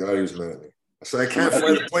 God, he was mad at me. I said, I can't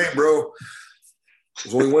fly the plane, bro.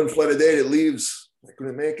 There's only one flight a day that leaves. I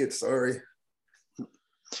couldn't make it. Sorry.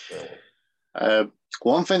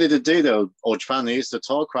 One thing they did do, though, or Japan, they used to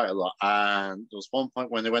talk quite a lot. And there was one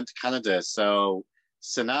point when they went to Canada. So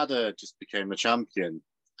Sanada just became the champion.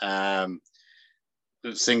 The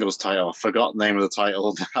singles title. I forgot the name of the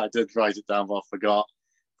title. I did write it down, but I forgot.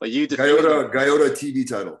 But you defeated Gayota TV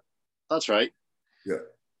title. That's right. Yeah.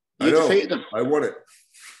 You defeated him. I won it.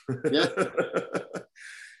 Yeah.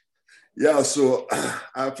 Yeah. So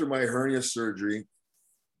after my hernia surgery,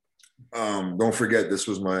 don't forget, this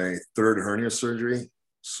was my third hernia surgery.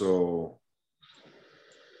 So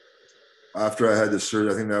after I had the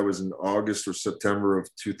surgery, I think that was in August or September of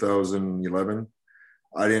 2011.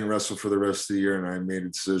 I didn't wrestle for the rest of the year, and I made a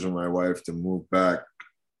decision with my wife to move back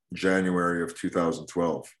January of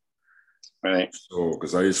 2012. Right. So,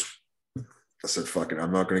 because I said, fuck it,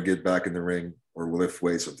 I'm not going to get back in the ring or lift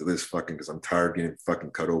weights until this fucking, because I'm tired of getting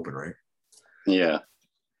fucking cut open, right? Yeah.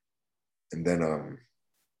 And then,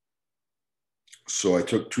 so I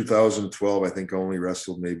took 2012, I think I only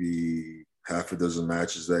wrestled maybe half a dozen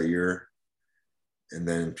matches that year. And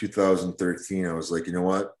then in 2013, I was like, you know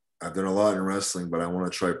what? I've done a lot in wrestling, but I want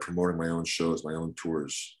to try promoting my own shows, my own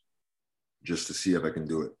tours, just to see if I can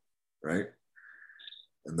do it, right?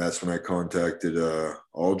 And that's when I contacted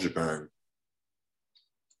All Japan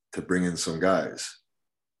to bring in some guys.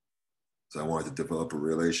 So I wanted to develop a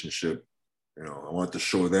relationship. You know, I wanted to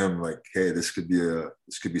show them, like, hey, this could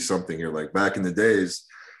be something here. Like back in the days,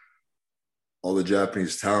 all the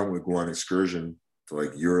Japanese talent would go on excursion to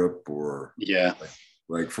like Europe or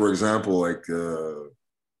like for example, like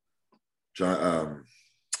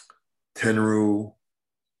Tenryu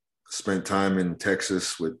spent time in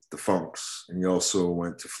Texas with the Funks, and he also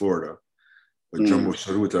went to Florida. But Jumbo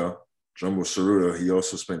Saruta, he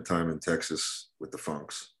also spent time in Texas with the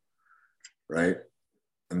Funks, right?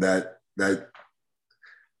 And that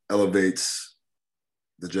elevates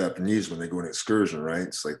the Japanese when they go on excursion, right?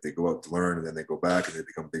 It's like they go out to learn and then they go back and they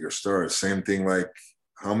become bigger stars. Same thing, like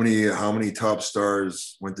how many top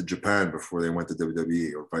stars went to Japan before they went to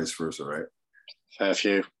WWE or vice versa, right? Fair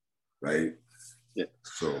few. Right? Yeah.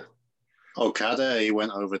 So Okada, he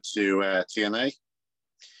went over to TNA.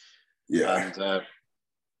 Yeah. And,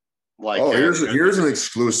 here's an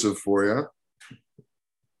exclusive for you.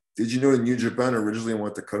 Did you know New Japan originally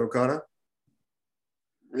went to cut Okada?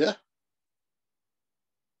 Yeah.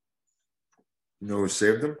 You know who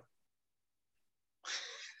saved him?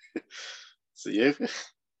 Is it you?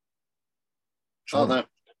 Oh, no.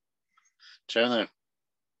 Chono.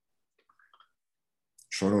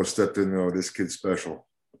 Chono stepped in, this kid's special.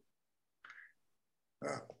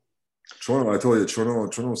 Chono, I told you,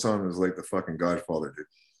 Chono-san is like the fucking godfather, dude.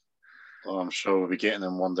 Oh, I'm sure we'll be getting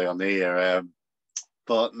him one day on the air.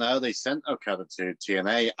 But no, they sent Okada to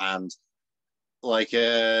TNA, and like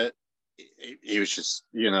he was just,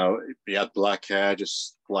 he had black hair,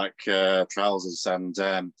 just black trousers, and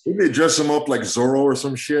didn't they dress him up like Zorro or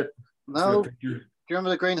some shit? No, do you remember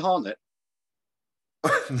the Green Hornet?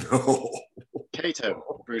 No.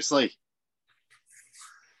 Kato, Bruce Lee.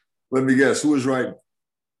 Let me guess, who was writing?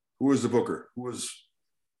 Who was the booker? Who was?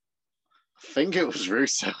 I think it was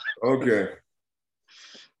Russo. Okay.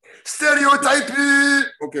 Stereotype.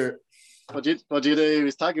 Okay. What do you know he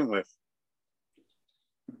was tagging with?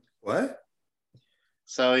 What?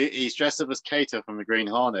 So he's dressed up as Kato from the Green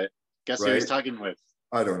Hornet. Guess who he's tagging with?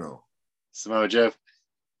 I don't know. Samoa Joe.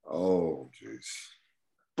 Oh, jeez.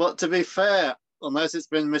 But to be fair, unless it's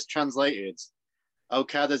been mistranslated,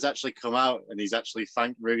 Okada's actually come out and he's actually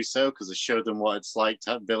thanked Russo because it showed them what it's like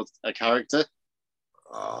to build a character.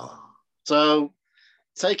 So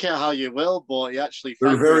take it how you will, but he actually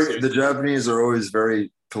the Japanese are always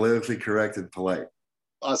very politically correct and polite.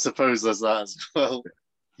 I suppose there's that as well.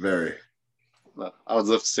 Very. I would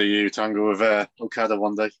love to see you tangle with Okada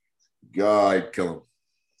one day. God, I'd kill him.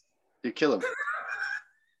 You kill him?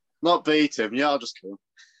 Not beat him. Yeah, I'll just kill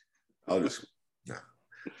him.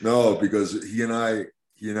 No, because he and I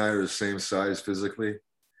are the same size physically.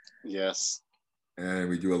 Yes. And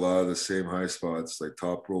we do a lot of the same high spots, like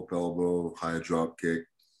top rope elbow, high drop kick.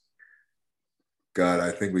 God,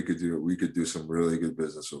 I think we could do some really good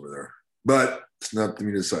business over there. But it's not to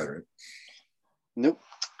me to decide, right? Nope.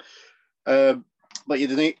 But you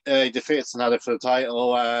didn't defeat Sanada for the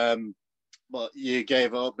title. But you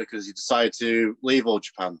gave up because you decided to leave All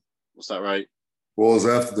Japan. Was that right? Well, it was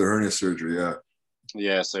after the hernia surgery, yeah.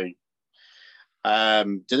 Yeah. So,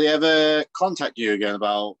 did they ever contact you again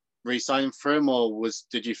about re-signing for him, or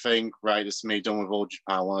did you think, right, this is me done with All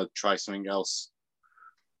Japan, I want to try something else?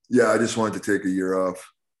 Yeah, I just wanted to take a year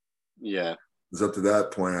off. Yeah. Because up to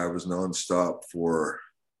that point, I was nonstop for,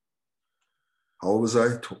 how old was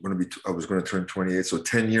I? I was going to turn 28, so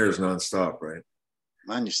 10 years nonstop, right?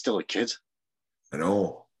 Man, you're still a kid. I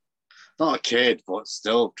know. Not a kid, but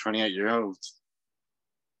still 28-year-old.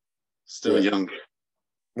 Still young.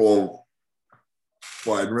 Well,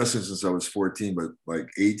 I've been wrestling since I was 14, but like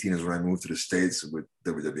 18 is when I moved to the States with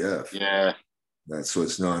WWF. Yeah. So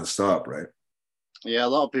it's nonstop, right? Yeah, I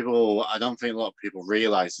don't think a lot of people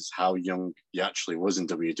realizes how young he actually was in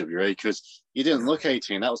WWE because you didn't look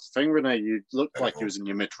 18. That was the thing, Renee. You looked like you was in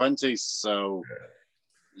your mid-20s. So,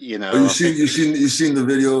 you know. Oh, you seen the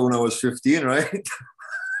video when I was 15, right?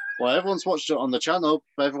 Well, everyone's watched it on the channel.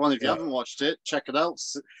 Everyone, if you haven't watched it, check it out.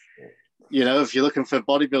 You know, if you're looking for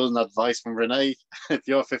bodybuilding advice from Renee, if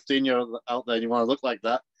you're a 15-year-old out there and you want to look like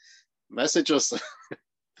that, message us.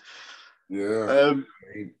 Yeah.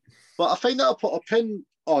 But I think that'll put a pin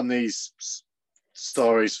on these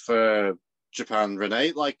stories for Japan,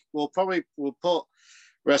 Renee. Like, we'll put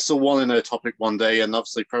Wrestle One in a topic one day, and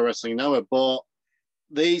obviously Pro Wrestling Noah. But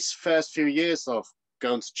these first few years of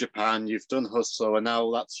going to Japan, you've done Hustle, and now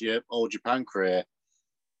that's your All Japan career.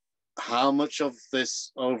 How much of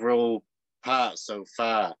this overall part so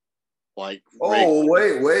far, like? Oh,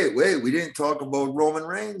 wait! We didn't talk about Roman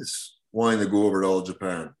Reigns wanting to go over to All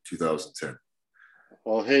Japan 2010.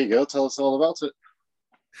 Well, here you go. Tell us all about it.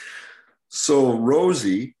 So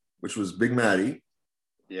Rosie, which was Big Matty,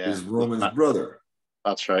 is Roman's brother.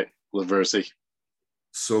 That's right, Laversi.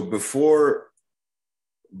 So before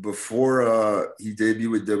he debuted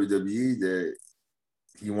with WWE,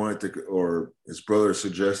 he wanted to, or his brother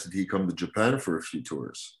suggested he come to Japan for a few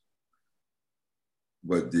tours.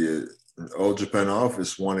 But the All Japan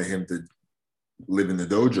office wanted him to live in the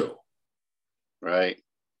dojo. Right.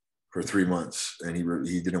 For 3 months, and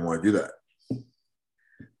he didn't want to do that.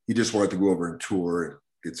 He just wanted to go over and tour and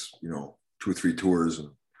get 2 or 3 tours and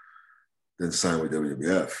then sign with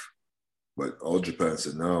WWF. But All Japan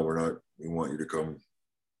said, no, we're not. We want you to come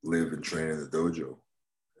live and train in the dojo.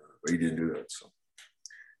 But he didn't do that. So,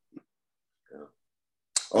 yeah.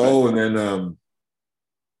 Oh, and then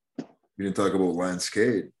we didn't talk about Lance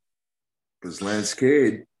Cade, because Lance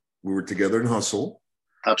Cade, we were together in Hustle.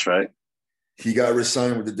 That's right. He got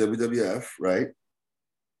re-signed with the WWF, right?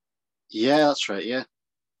 Yeah, that's right. Yeah.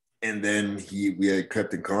 And then we had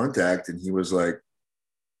kept in contact, and he was like,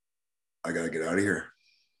 I got to get out of here.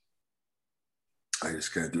 I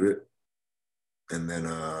just can't do it. And then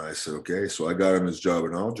I said, okay. So I got him his job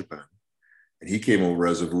in All Japan. And he came over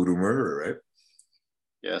as a voodoo murderer, right?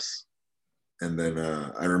 Yes. And then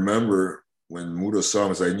I remember when Muda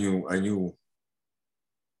saw him, I knew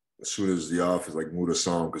as soon as the office, like Muda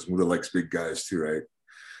saw him, because Muda likes big guys too, right?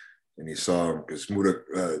 And he saw him because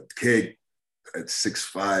Muda, Cade at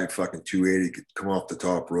 6'5", fucking 280, could come off the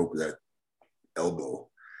top rope with that elbow.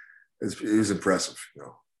 It was impressive,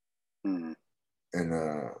 Mm. And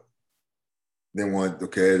they were going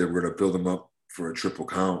to build him up for a triple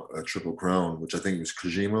crown, which I think was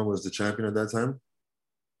Kojima was the champion at that time.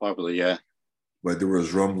 Probably, yeah. But there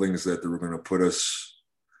was rumblings that they were going to put us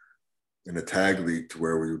in a tag league to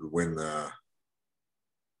where we would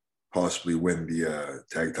possibly win the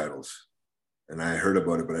tag titles. And I heard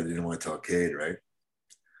about it, but I didn't want to tell Cade, right?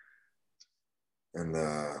 And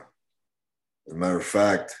as a matter of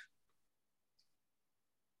fact,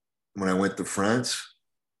 when I went to France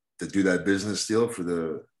to do that business deal for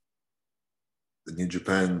the New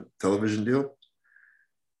Japan television deal,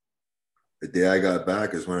 the day I got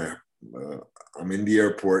back is when I'm in the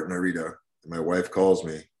airport in Narita, and my wife calls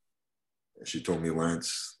me, and she told me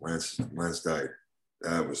Lance died.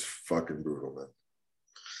 That was fucking brutal,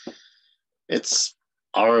 man. It's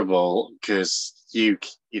horrible because you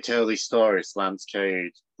tell these stories, Lance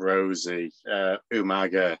Cade, Rosie,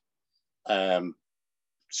 Umaga,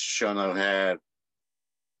 Sean O'Hare.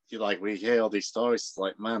 We hear all these stories. It's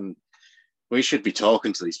like, man, we should be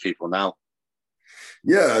talking to these people now.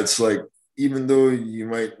 Yeah, it's like, even though you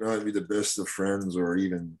might not be the best of friends or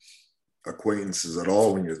even acquaintances at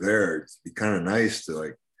all when you're there, it'd be kind of nice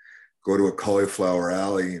to go to a cauliflower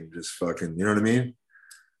alley and just fucking, you know what I mean?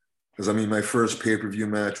 Because I mean, my first pay-per-view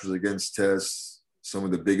match was against Test, some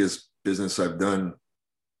of the biggest business I've done.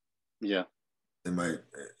 Yeah. in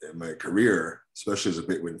my career, especially as a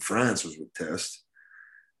bit when France was with Test.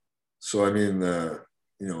 So I mean,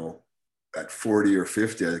 you know, at 40 or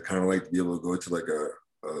 50, I kind of like to be able to go to like a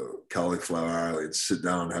cauliflower alley and sit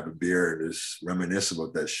down and have a beer and just reminisce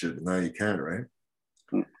about that shit. But now you can't, right?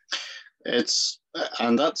 It's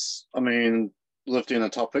and that's I mean, love doing the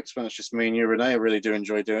topics when it's just me and you, Renee. I really do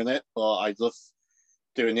enjoy doing it, but I love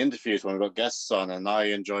doing the interviews when we've got guests on, and I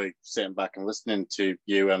enjoy sitting back and listening to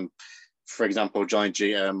you and, for example, Johnny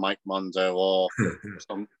Jeter, Mike Mondo, or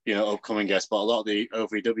some upcoming guests. But a lot of the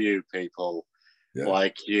OVW people,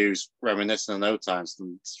 like you, reminiscing on those times.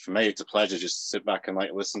 And for me, it's a pleasure just to sit back and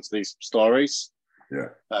like listen to these stories.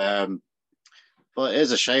 Yeah. But it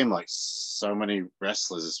is a shame, like so many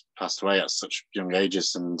wrestlers passed away at such young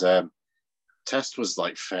ages, and Test was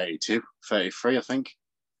like 32, 33, I think.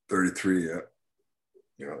 33, yeah.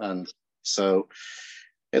 Yeah. And so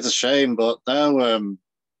it's a shame, but now,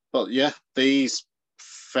 but yeah, these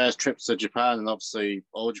first trips to Japan and obviously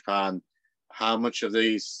All Japan, how much of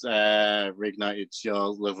these reignited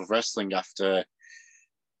your love of wrestling after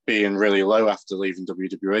being really low after leaving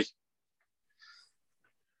WWE?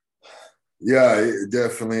 Yeah,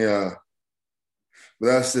 definitely. But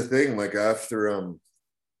that's the thing. Like after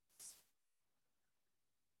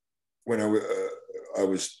when I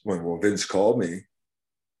was when Vince called me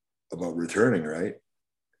about returning, right,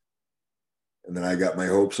 and then I got my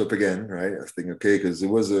hopes up again, right. I was thinking, okay, because it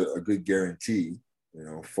was a good guarantee,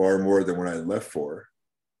 far more than what I left for.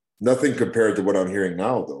 Nothing compared to what I'm hearing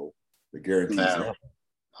now, though. The guarantees now.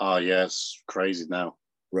 Oh yeah, it's crazy now.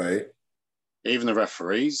 Right. Even the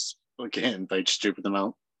referees were getting paid stupid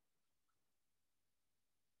amount.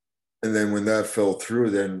 And then when that fell through,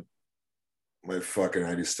 then I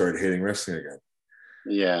just started hating wrestling again.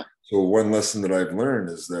 Yeah. So one lesson that I've learned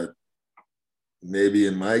is that maybe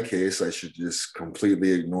in my case, I should just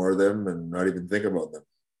completely ignore them and not even think about them.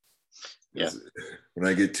 Yeah. When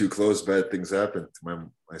I get too close, bad things happen to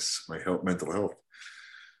my health, mental health.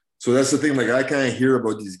 So that's the thing. Like I kind of hear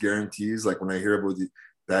about these guarantees. Like when I hear about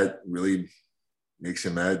that really makes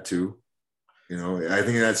you mad too. I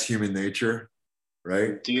think that's human nature,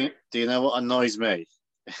 right? Do you know what annoys me?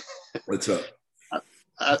 What's up?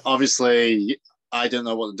 Obviously, I don't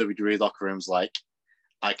know what the WWE locker room's like.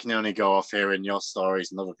 I can only go off hearing your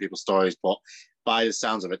stories and other people's stories, but by the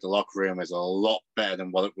sounds of it, the locker room is a lot better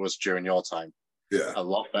than what it was during your time. Yeah. A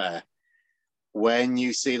lot better. When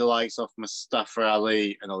you see the likes of Mustafa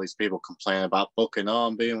Ali and all these people complaining about booking, oh,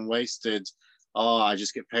 I'm being wasted. Oh, I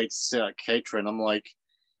just get paid to sit at catering. I'm like,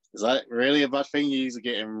 is that really a bad thing? You're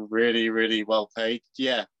getting really, really well paid.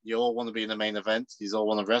 Yeah, you all want to be in the main event. You all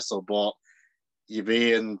want to wrestle, but you're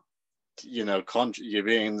being, you're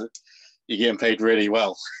getting paid really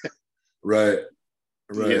well. Right.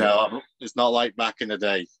 Right. It's not like back in the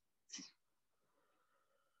day.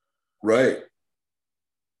 Right.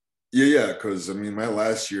 Yeah. Because my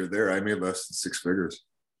last year there, I made less than six figures.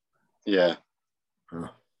 Yeah. Huh.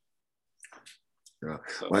 Yeah.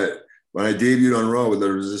 So. When I debuted on Raw with La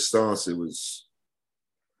Resistance, it was,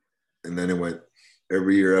 and then it went,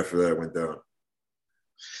 every year after that, it went down.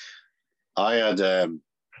 I had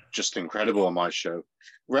Just Incredible on my show.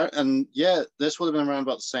 And yeah, this would have been around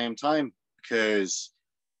about the same time because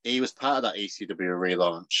he was part of that ECW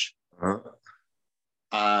relaunch. Uh-huh.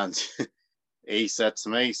 And he said to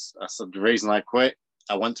me, I said, the reason I quit,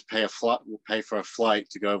 I went to pay for a flight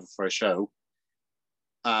to go over for a show.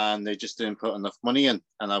 And they just didn't put enough money in,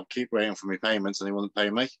 and I'll keep waiting for my payments, and they wouldn't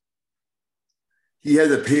pay me. He had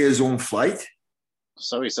to pay his own flight?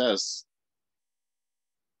 So he says.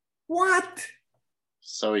 What?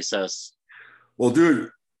 So he says. Well,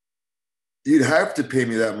 dude, you'd have to pay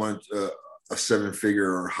me that much, a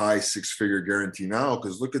seven-figure or high six-figure guarantee now,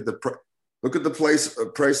 because look at the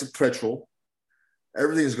price of petrol.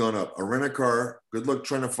 Everything's gone up. A rent-a-car, good luck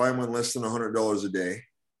trying to find one less than $100 a day.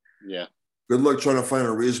 Yeah. Good luck trying to find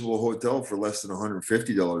a reasonable hotel for less than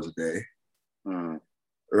 $150 a day.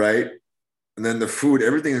 Right? And then the food,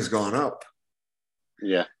 everything has gone up.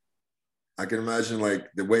 Yeah. I can imagine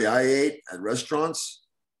like the way I ate at restaurants.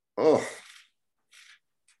 Oh.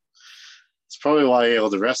 It's probably why all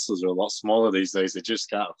the wrestlers are a lot smaller these days. They just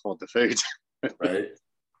can't afford the food. Right.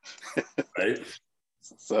 Right.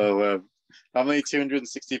 So how many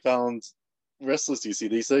 260-pound wrestlers do you see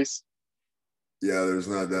these days? Yeah, there's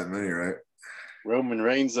not that many, right? Roman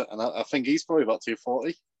Reigns, and I think he's probably about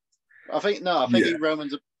 240. I think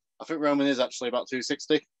Roman is actually about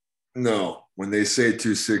 260. No, when they say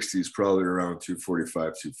 260, it's probably around 245,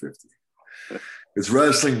 250. It's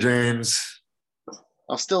wrestling, James.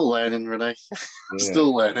 I'm still learning, Renee. I'm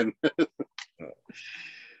still learning.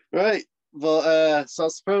 Right. So I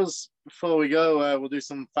suppose before we go, we'll do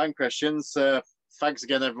some fan questions. Thanks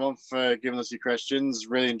again, everyone, for giving us your questions.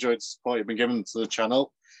 Really enjoyed the support you've been giving to the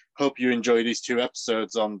channel. Hope you enjoy these 2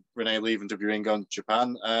 episodes on Renee leaving WE and going to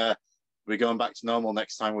Japan. We're going back to normal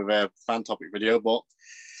next time with a fan topic video. But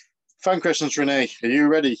fan questions, Renee, are you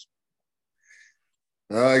ready?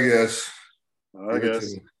 I guess. I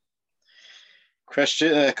guess.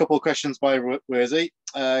 A couple of questions by Wherzy.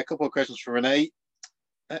 A couple of questions for Renee.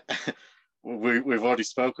 We've already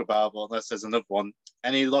spoke about, but unless there's another one.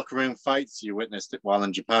 Any locker room fights you witnessed while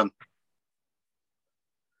in Japan?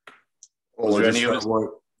 Oh,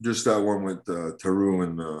 just that one with Taru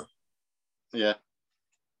and yeah.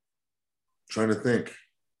 Trying to think.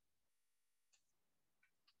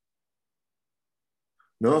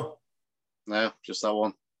 No, just that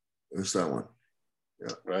one. Just that one.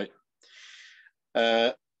 Yeah. Right.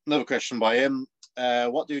 Another question by him.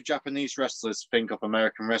 What do Japanese wrestlers think of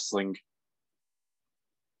American wrestling?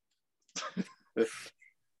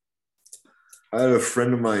 I had a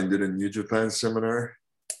friend of mine did a New Japan seminar.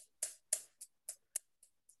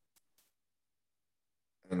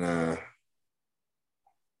 And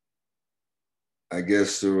I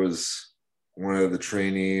guess there was one of the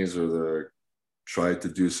trainees tried to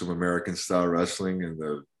do some American style wrestling, and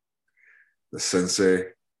the sensei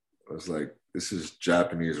was like, this is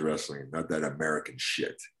Japanese wrestling, not that American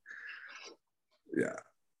shit. Yeah.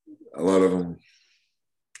 A lot of them,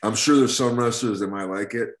 I'm sure there's some wrestlers that might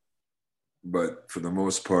like it, but for the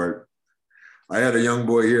most part, I had a young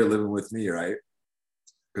boy here living with me, right?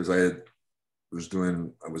 Because I was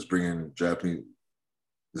bringing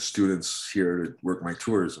the students here to work my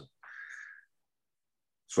tours.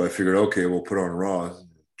 So I figured, okay, we'll put on Raw and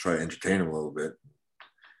try to entertain him a little bit.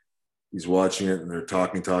 He's watching it and they're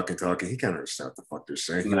talking. He can't understand what the fuck they're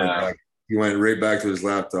saying. He went right back to his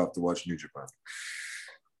laptop to watch New Japan.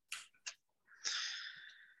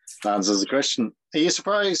 That answers the question. Are you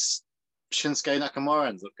surprised Shinsuke Nakamura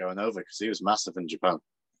ended up going over? Because he was massive in Japan.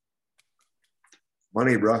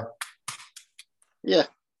 Money, bro. Yeah.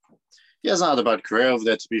 He hasn't had a bad career over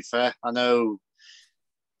there, to be fair. I know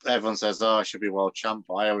everyone says, I should be world champ,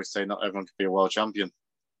 but I always say not everyone can be a world champion.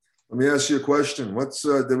 Let me ask you a question. What's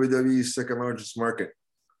WWE's second largest market?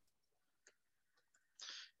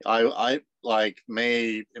 I like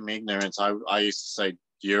me, in my ignorance, I used to say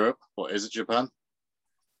Europe, but is it Japan?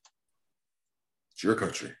 It's your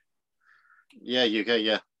country. Yeah, UK,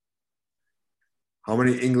 yeah. How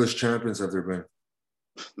many English champions have there been?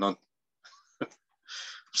 None.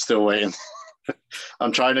 Still waiting.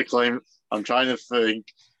 I'm trying to think,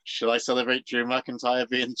 should I celebrate Drew McIntyre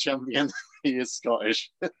being champion? He is Scottish.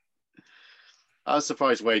 I was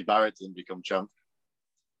surprised Wade Barrett didn't become champ.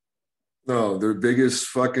 No, their biggest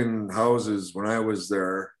fucking houses when I was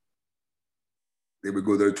there, they would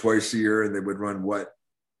go there twice a year and they would run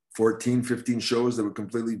 14, 15 shows that were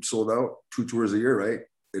completely sold out, 2 tours a year, right?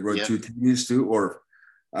 They'd run 2 TVs too, or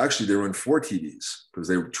actually they run 4 TVs because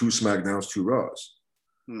they were 2 SmackDowns, 2 Raws.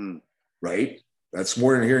 Right? That's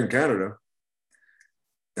more than here in Canada.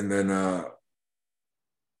 And then,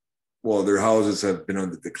 their houses have been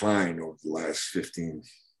on the decline over the last 15.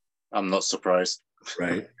 I'm not surprised.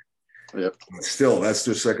 Right? Yep. But still, that's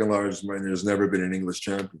their second largest, and there's never been an English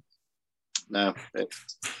champion. No. I'm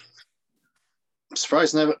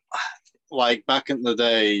surprised never. Like back in the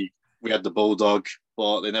day, we had the Bulldog,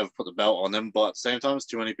 but they never put the belt on him. But at the same time, it's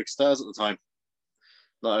too many big stars at the time.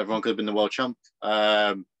 Not everyone could have been the world champ.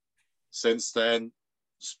 Since then,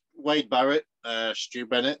 Wade Barrett, Stu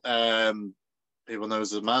Bennett, people know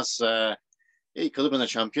as Maz, he could have been a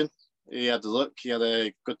champion. He had the look. He had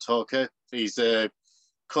a good talker. He's a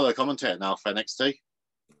color commentator now for NXT.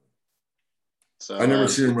 So I never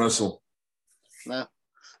seen him wrestle. No,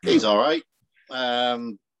 he's all right.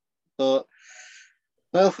 But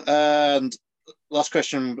no. And last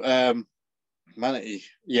question, Manatee.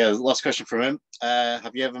 Yeah, last question from him.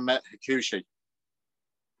 Have you ever met Hakushi?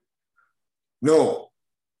 No.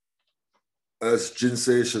 That's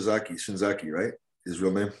Jinsei Shinzaki, right? His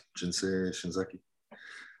real name, Jinsei Shinzaki.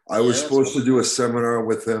 I was supposed to do a seminar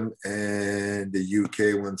with him in the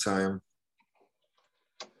UK one time,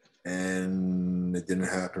 and it didn't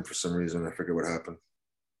happen for some reason. I forget what happened.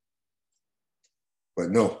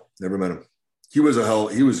 But no, never met him. He was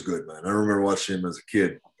good, man. I remember watching him as a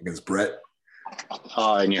kid against Brett.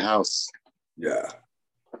 Oh, in your house. Yeah.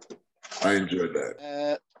 I enjoyed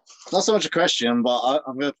that. Not so much a question, but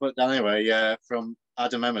I'm going to put it down anyway. From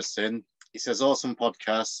Adam Emerson. He says, awesome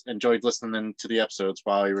podcast. Enjoyed listening to the episodes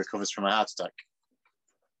while he recovers from a heart attack.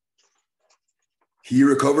 He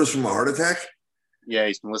recovers from a heart attack? Yeah,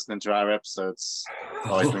 he's been listening to our episodes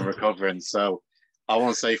while he's been recovering. So I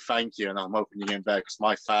want to say thank you, and I'm hoping you're getting better because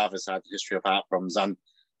my father's had a history of heart problems and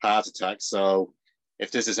heart attacks. So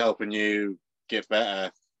if this is helping you get better,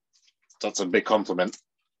 that's a big compliment.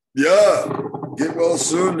 Yeah, get well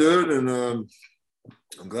soon, dude, and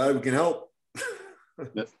I'm glad we can help.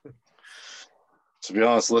 To be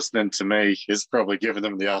honest, listening to me is probably giving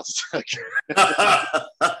them the heart attack.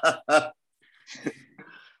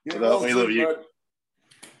 We love you. Bud.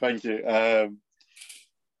 Thank you.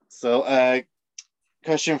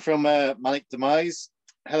 Question from Malik Demise.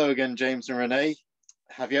 Hello again, James and Renee.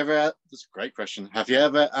 Have you ever had, this is a great question, have you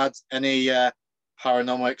ever had any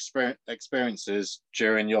paranormal experiences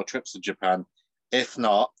during your trips to Japan? If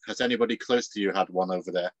not, has anybody close to you had one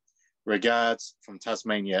over there? Regards from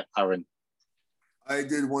Tasmania, Aaron. I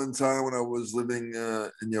did one time when I was living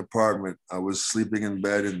in the apartment. I was sleeping in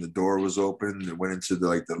bed and the door was open. It went into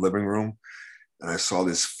the living room, and I saw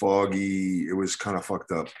this foggy. It was kind of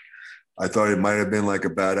fucked up. I thought it might have been like a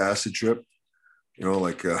bad acid trip,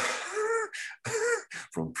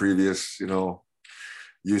 from previous,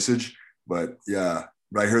 usage. But yeah,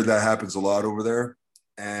 but I heard that happens a lot over there.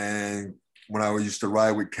 And when I used to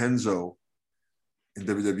ride with Kenzo in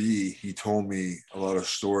WWE, he told me a lot of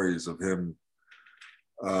stories of him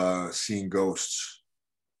seeing ghosts.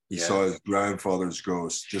 He saw his grandfather's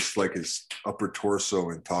ghost, just like his upper torso,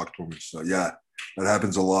 and talked to him. So yeah, that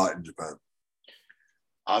happens a lot in Japan.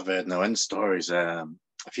 I've heard no end stories. Have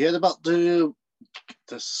you heard about the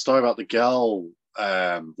story about the girl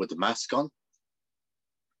with the mask on?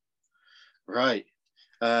 Right.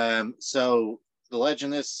 So the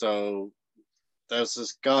legend is, there's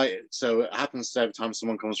this guy. So it happens every time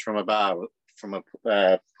someone comes from a bar, from a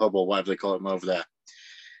pub or whatever they call it over there.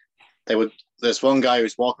 There's one guy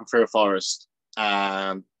who's walking through a forest,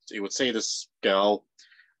 and he would see this girl,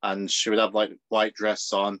 and she would have like white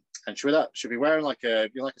dress on, and she'd be wearing like a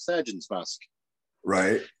surgeon's mask,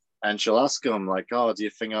 right? And she'll ask him like, "Oh, do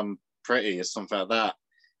you think I'm pretty?" or something like that.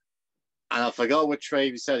 And I forgot which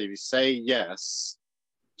way he said. If you say yes,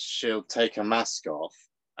 she'll take her mask off.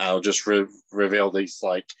 I'll just reveal these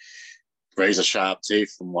like razor sharp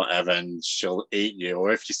teeth and whatever, and she'll eat you.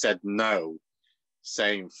 Or if you said no,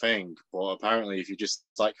 same thing. But apparently, if you just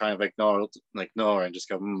like kind of ignore and just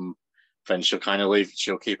go, then she'll kind of leave.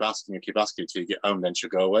 She'll keep asking you till you get home. Then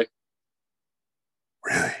she'll go away.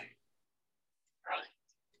 Really?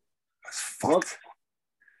 That's fucked.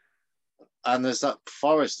 And there's that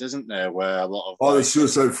forest, isn't there, where a lot of the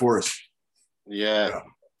suicide forest. Yeah.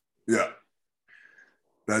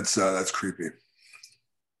 That's creepy.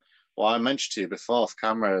 Well, I mentioned to you before off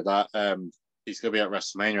camera that he's going to be at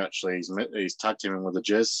WrestleMania. Actually, he's tag teaming with the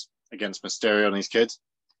Jizz against Mysterio and his kid,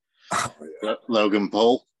 Logan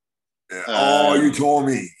Paul. Yeah. You told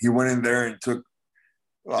me he went in there and took.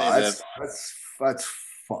 That's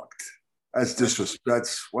fucked. That's disrespect.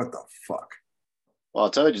 That's what the fuck. Well, I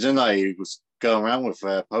told you, didn't I? He was going around with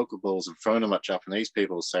Pokeballs and throwing them at Japanese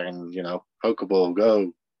people, saying, Pokeball,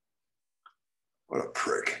 go. What a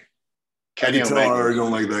prick. Kenny Omega. I already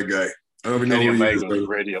don't like that guy. I don't even know who he is. Kenny Omega was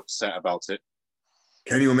really upset about it.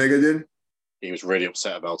 Kenny Omega did? He was really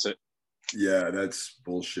upset about it. Yeah, that's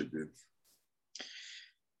bullshit, dude.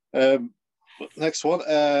 Next one,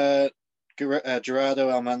 Gerardo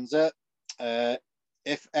Almanza.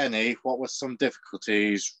 If any, what were some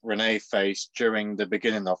difficulties Renee faced during the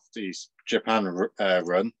beginning of the Japan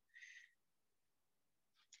run?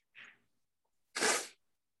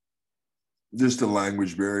 Just a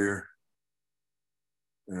language barrier.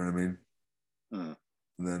 You know what I mean? And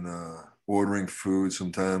then ordering food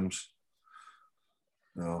sometimes.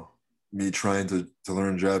 Me trying to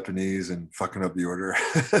learn Japanese and fucking up the order.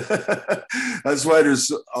 That's why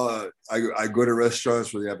there's I go to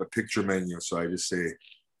restaurants where they have a picture menu, so I just say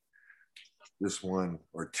just one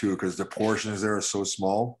or two because the portions there are so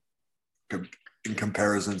small in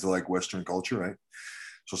comparison to like Western culture, right?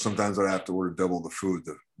 So sometimes I have to order double the food.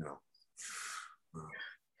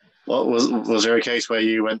 What was there a case where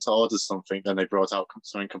you went to order something, then they brought out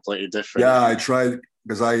something completely different? Yeah, I tried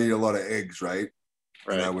because I eat a lot of eggs, right?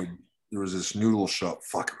 Right. And there was this noodle shop.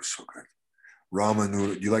 Fuck, it was so good. Ramen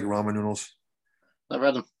noodle. Do you like ramen noodles? I've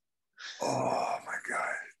read them. Oh my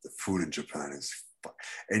God. The food in Japan is fun.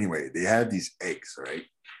 Anyway, they have these eggs, right?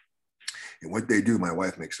 And what they do, my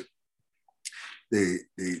wife makes it. They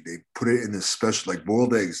put it in this special, like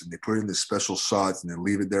boiled eggs, and they put it in this special sauce and they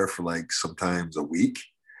leave it there for like sometimes a week.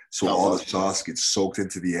 So all the sauce gets soaked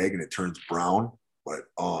into the egg and it turns brown. But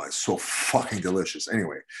it's so fucking delicious.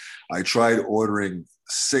 Anyway, I tried ordering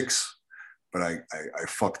 6, but I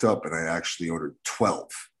fucked up and I actually ordered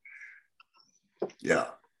 12. Yeah.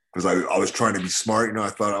 because I was trying to be smart. You know, I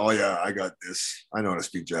thought, oh yeah, I got this. I know how to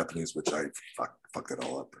speak Japanese, which I fucked it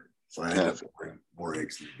all up. So I ended up bringing more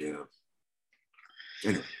eggs than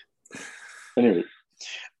Anyway,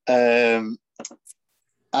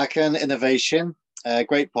 Akan Innovation,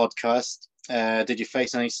 great podcast. Did you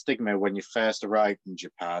face any stigma when you first arrived in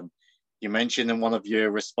Japan? You mentioned in one of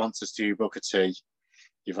your responses to Booker T,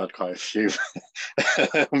 you've had quite a few,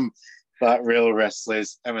 that real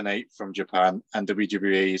wrestlers emanate from Japan and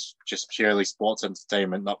WWE is just purely sports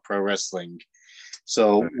entertainment, not pro wrestling.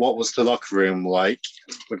 So what was the locker room like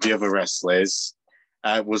with the other wrestlers?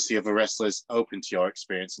 Was the other wrestlers open to your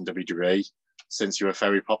experience in WWE since you were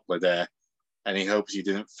very popular there? Any hopes you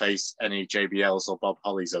didn't face any JBLs or Bob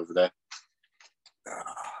Hollys over there?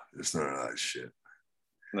 There's none of that shit.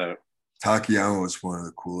 No. Takayama was one of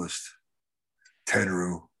the coolest.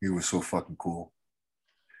 Tenryu, he was so fucking cool.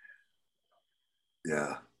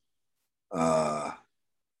 Yeah.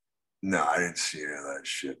 No, I didn't see any of that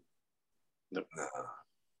shit. Nope. No.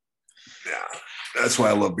 Yeah. That's why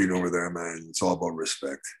I love being over there, man. It's all about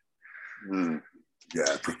respect.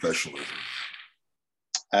 Yeah, professionalism.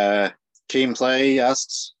 Team Play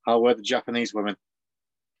asks, how were the Japanese women?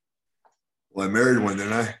 Well, I married one,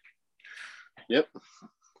 didn't I? Yep.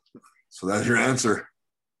 So that's your answer.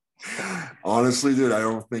 Honestly, dude, I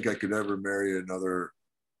don't think I could ever marry another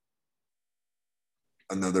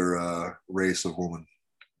race of woman.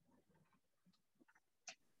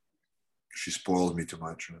 She spoils me too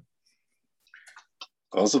much.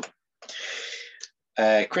 Awesome.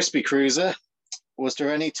 Crispy Cruiser, was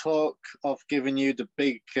there any talk of giving you the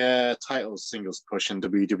big title singles push in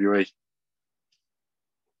WWE?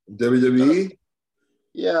 WWE?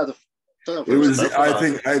 Yeah, it was.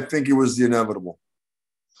 I think it was the inevitable.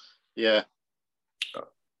 Yeah.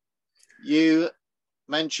 You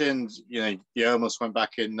mentioned, you almost went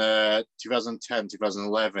back in 2010,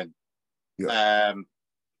 2011. Yeah.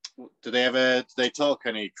 Did they talk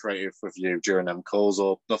any creative with you during them calls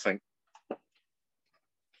or nothing?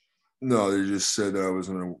 No, they just said I was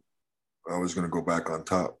gonna go back on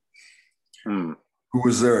top. Who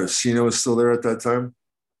was there? Cena was still there at that time?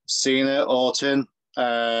 Cena, Orton,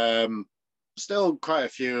 still quite a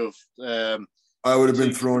few of I would have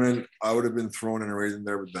been thrown in right in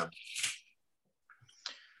there with them.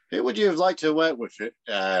 Who would you have liked to work with who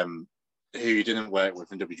you didn't work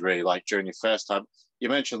with in WWE, like during your first time? You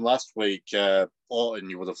mentioned last week Orton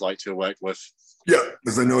you would have liked to have worked with. Yeah,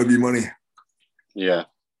 because I know it'd be money. Yeah.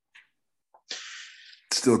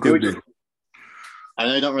 Still could be. I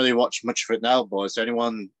know you don't really watch much of it now, but is there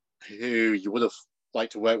anyone who you would have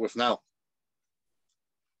liked to work with now?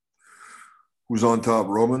 Who's on top?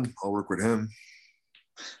 Roman? I'll work with him.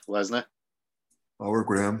 Lesnar? I'll work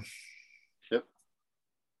with him. Yep.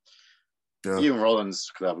 Yeah. You and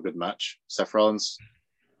Rollins could have a good match. Seth Rollins?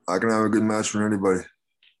 I can have a good match with anybody.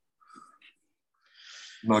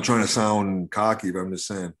 I'm not trying to sound cocky, but I'm just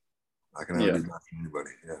saying I can have a good match with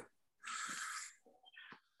anybody. Yeah.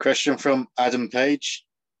 Question from Adam Page.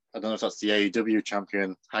 I don't know if that's the AEW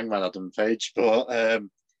champion, Hangman Adam Page, but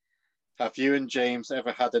have you and James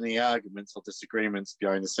ever had any arguments or disagreements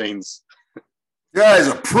behind the scenes? Yeah, he's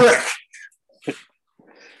a prick.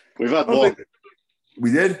 We've had one.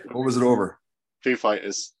 We did? What was it over? Foo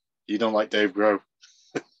Fighters. You don't like Dave Grohl.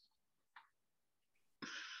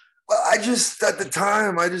 Well, at the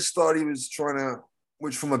time, I just thought he was trying to,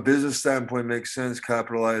 which from a business standpoint makes sense,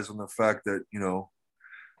 capitalize on the fact that,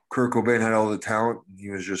 Kurt Cobain had all the talent and he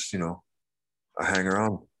was just, a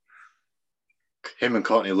hanger-on. Him and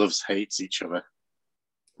Courtney Love hates each other.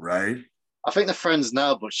 Right. I think they're friends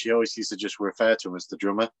now, but she always used to just refer to him as the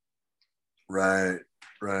drummer. Right.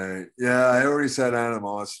 Yeah, I already said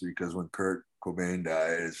animosity because when Kurt Cobain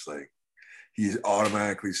died, it's like he's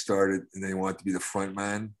automatically started and they want to be the front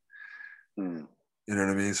man. You know what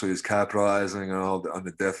I mean? So he's capitalizing on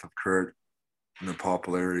the death of Kurt and the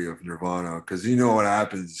popularity of Nirvana. Because you know what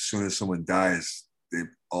happens as soon as someone dies, they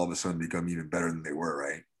all of a sudden become even better than they were,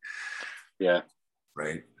 right? Yeah.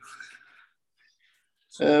 Right.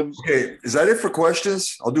 So, okay, is that it for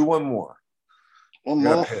questions? I'll do one more. One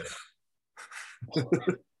more.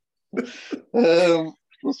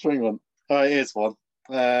 Let's bring one. All right, here's one.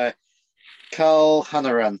 Carl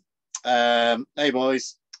Hanaran. Hey,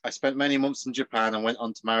 boys. I spent many months in Japan and went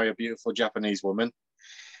on to marry a beautiful Japanese woman.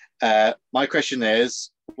 My question is,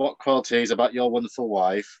 what qualities about your wonderful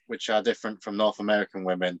wife, which are different from North American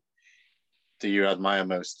women, do you admire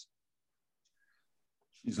most?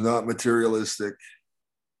 She's not materialistic.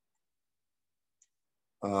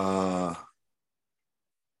 And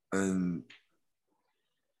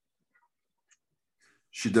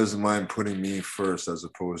she doesn't mind putting me first as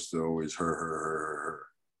opposed to always her.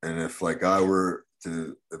 And if like I were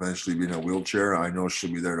to eventually be in a wheelchair, I know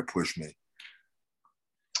she'll be there to push me.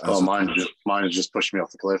 Mine is just pushing me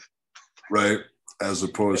off the cliff. Right. As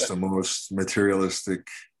opposed to most materialistic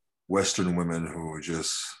Western women who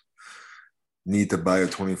just need to buy a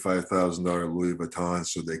 $25,000 Louis Vuitton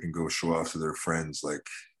so they can go show off to their friends. Like,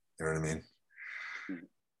 you know what I mean?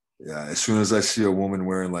 Yeah. As soon as I see a woman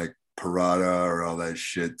wearing like Prada or all that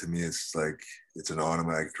shit, to me, it's like, it's an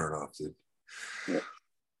automatic turn off, dude.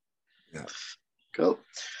 Yeah. Cool.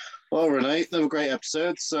 Well, Renee, another great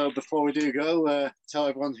episode. So before we do go, tell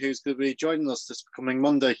everyone who's going to be joining us this coming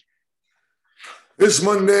Monday. This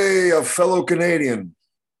Monday, a fellow Canadian.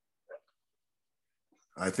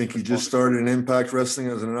 I think he just started in Impact Wrestling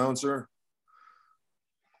as an announcer.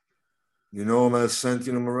 You know him as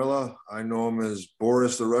Santino Marella. I know him as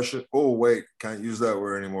Boris the Russian. Oh, wait, can't use that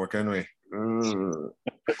word anymore, can we?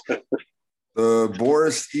 The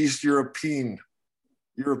Boris East Europeaner.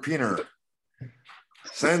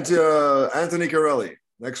 Anthony Carelli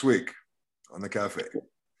next week on the cafe.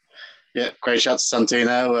 Yeah, great shout to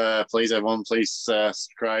Santino. Please, everyone,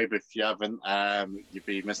 subscribe if you haven't. You'd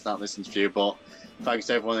be missing out on this interview. But thanks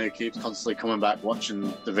to everyone who keeps constantly coming back, watching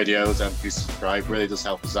the videos, and please subscribe. Really does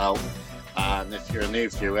help us out. And if you're a new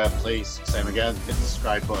viewer, please, same again, hit the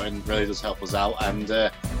subscribe button. Really does help us out. And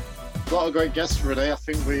a lot of great guests for today. I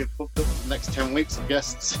think we've booked up for the next 10 weeks of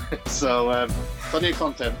guests. So plenty of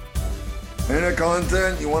content.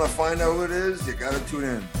 You want to find out who it is, you got to tune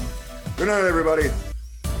in. Good night, everybody.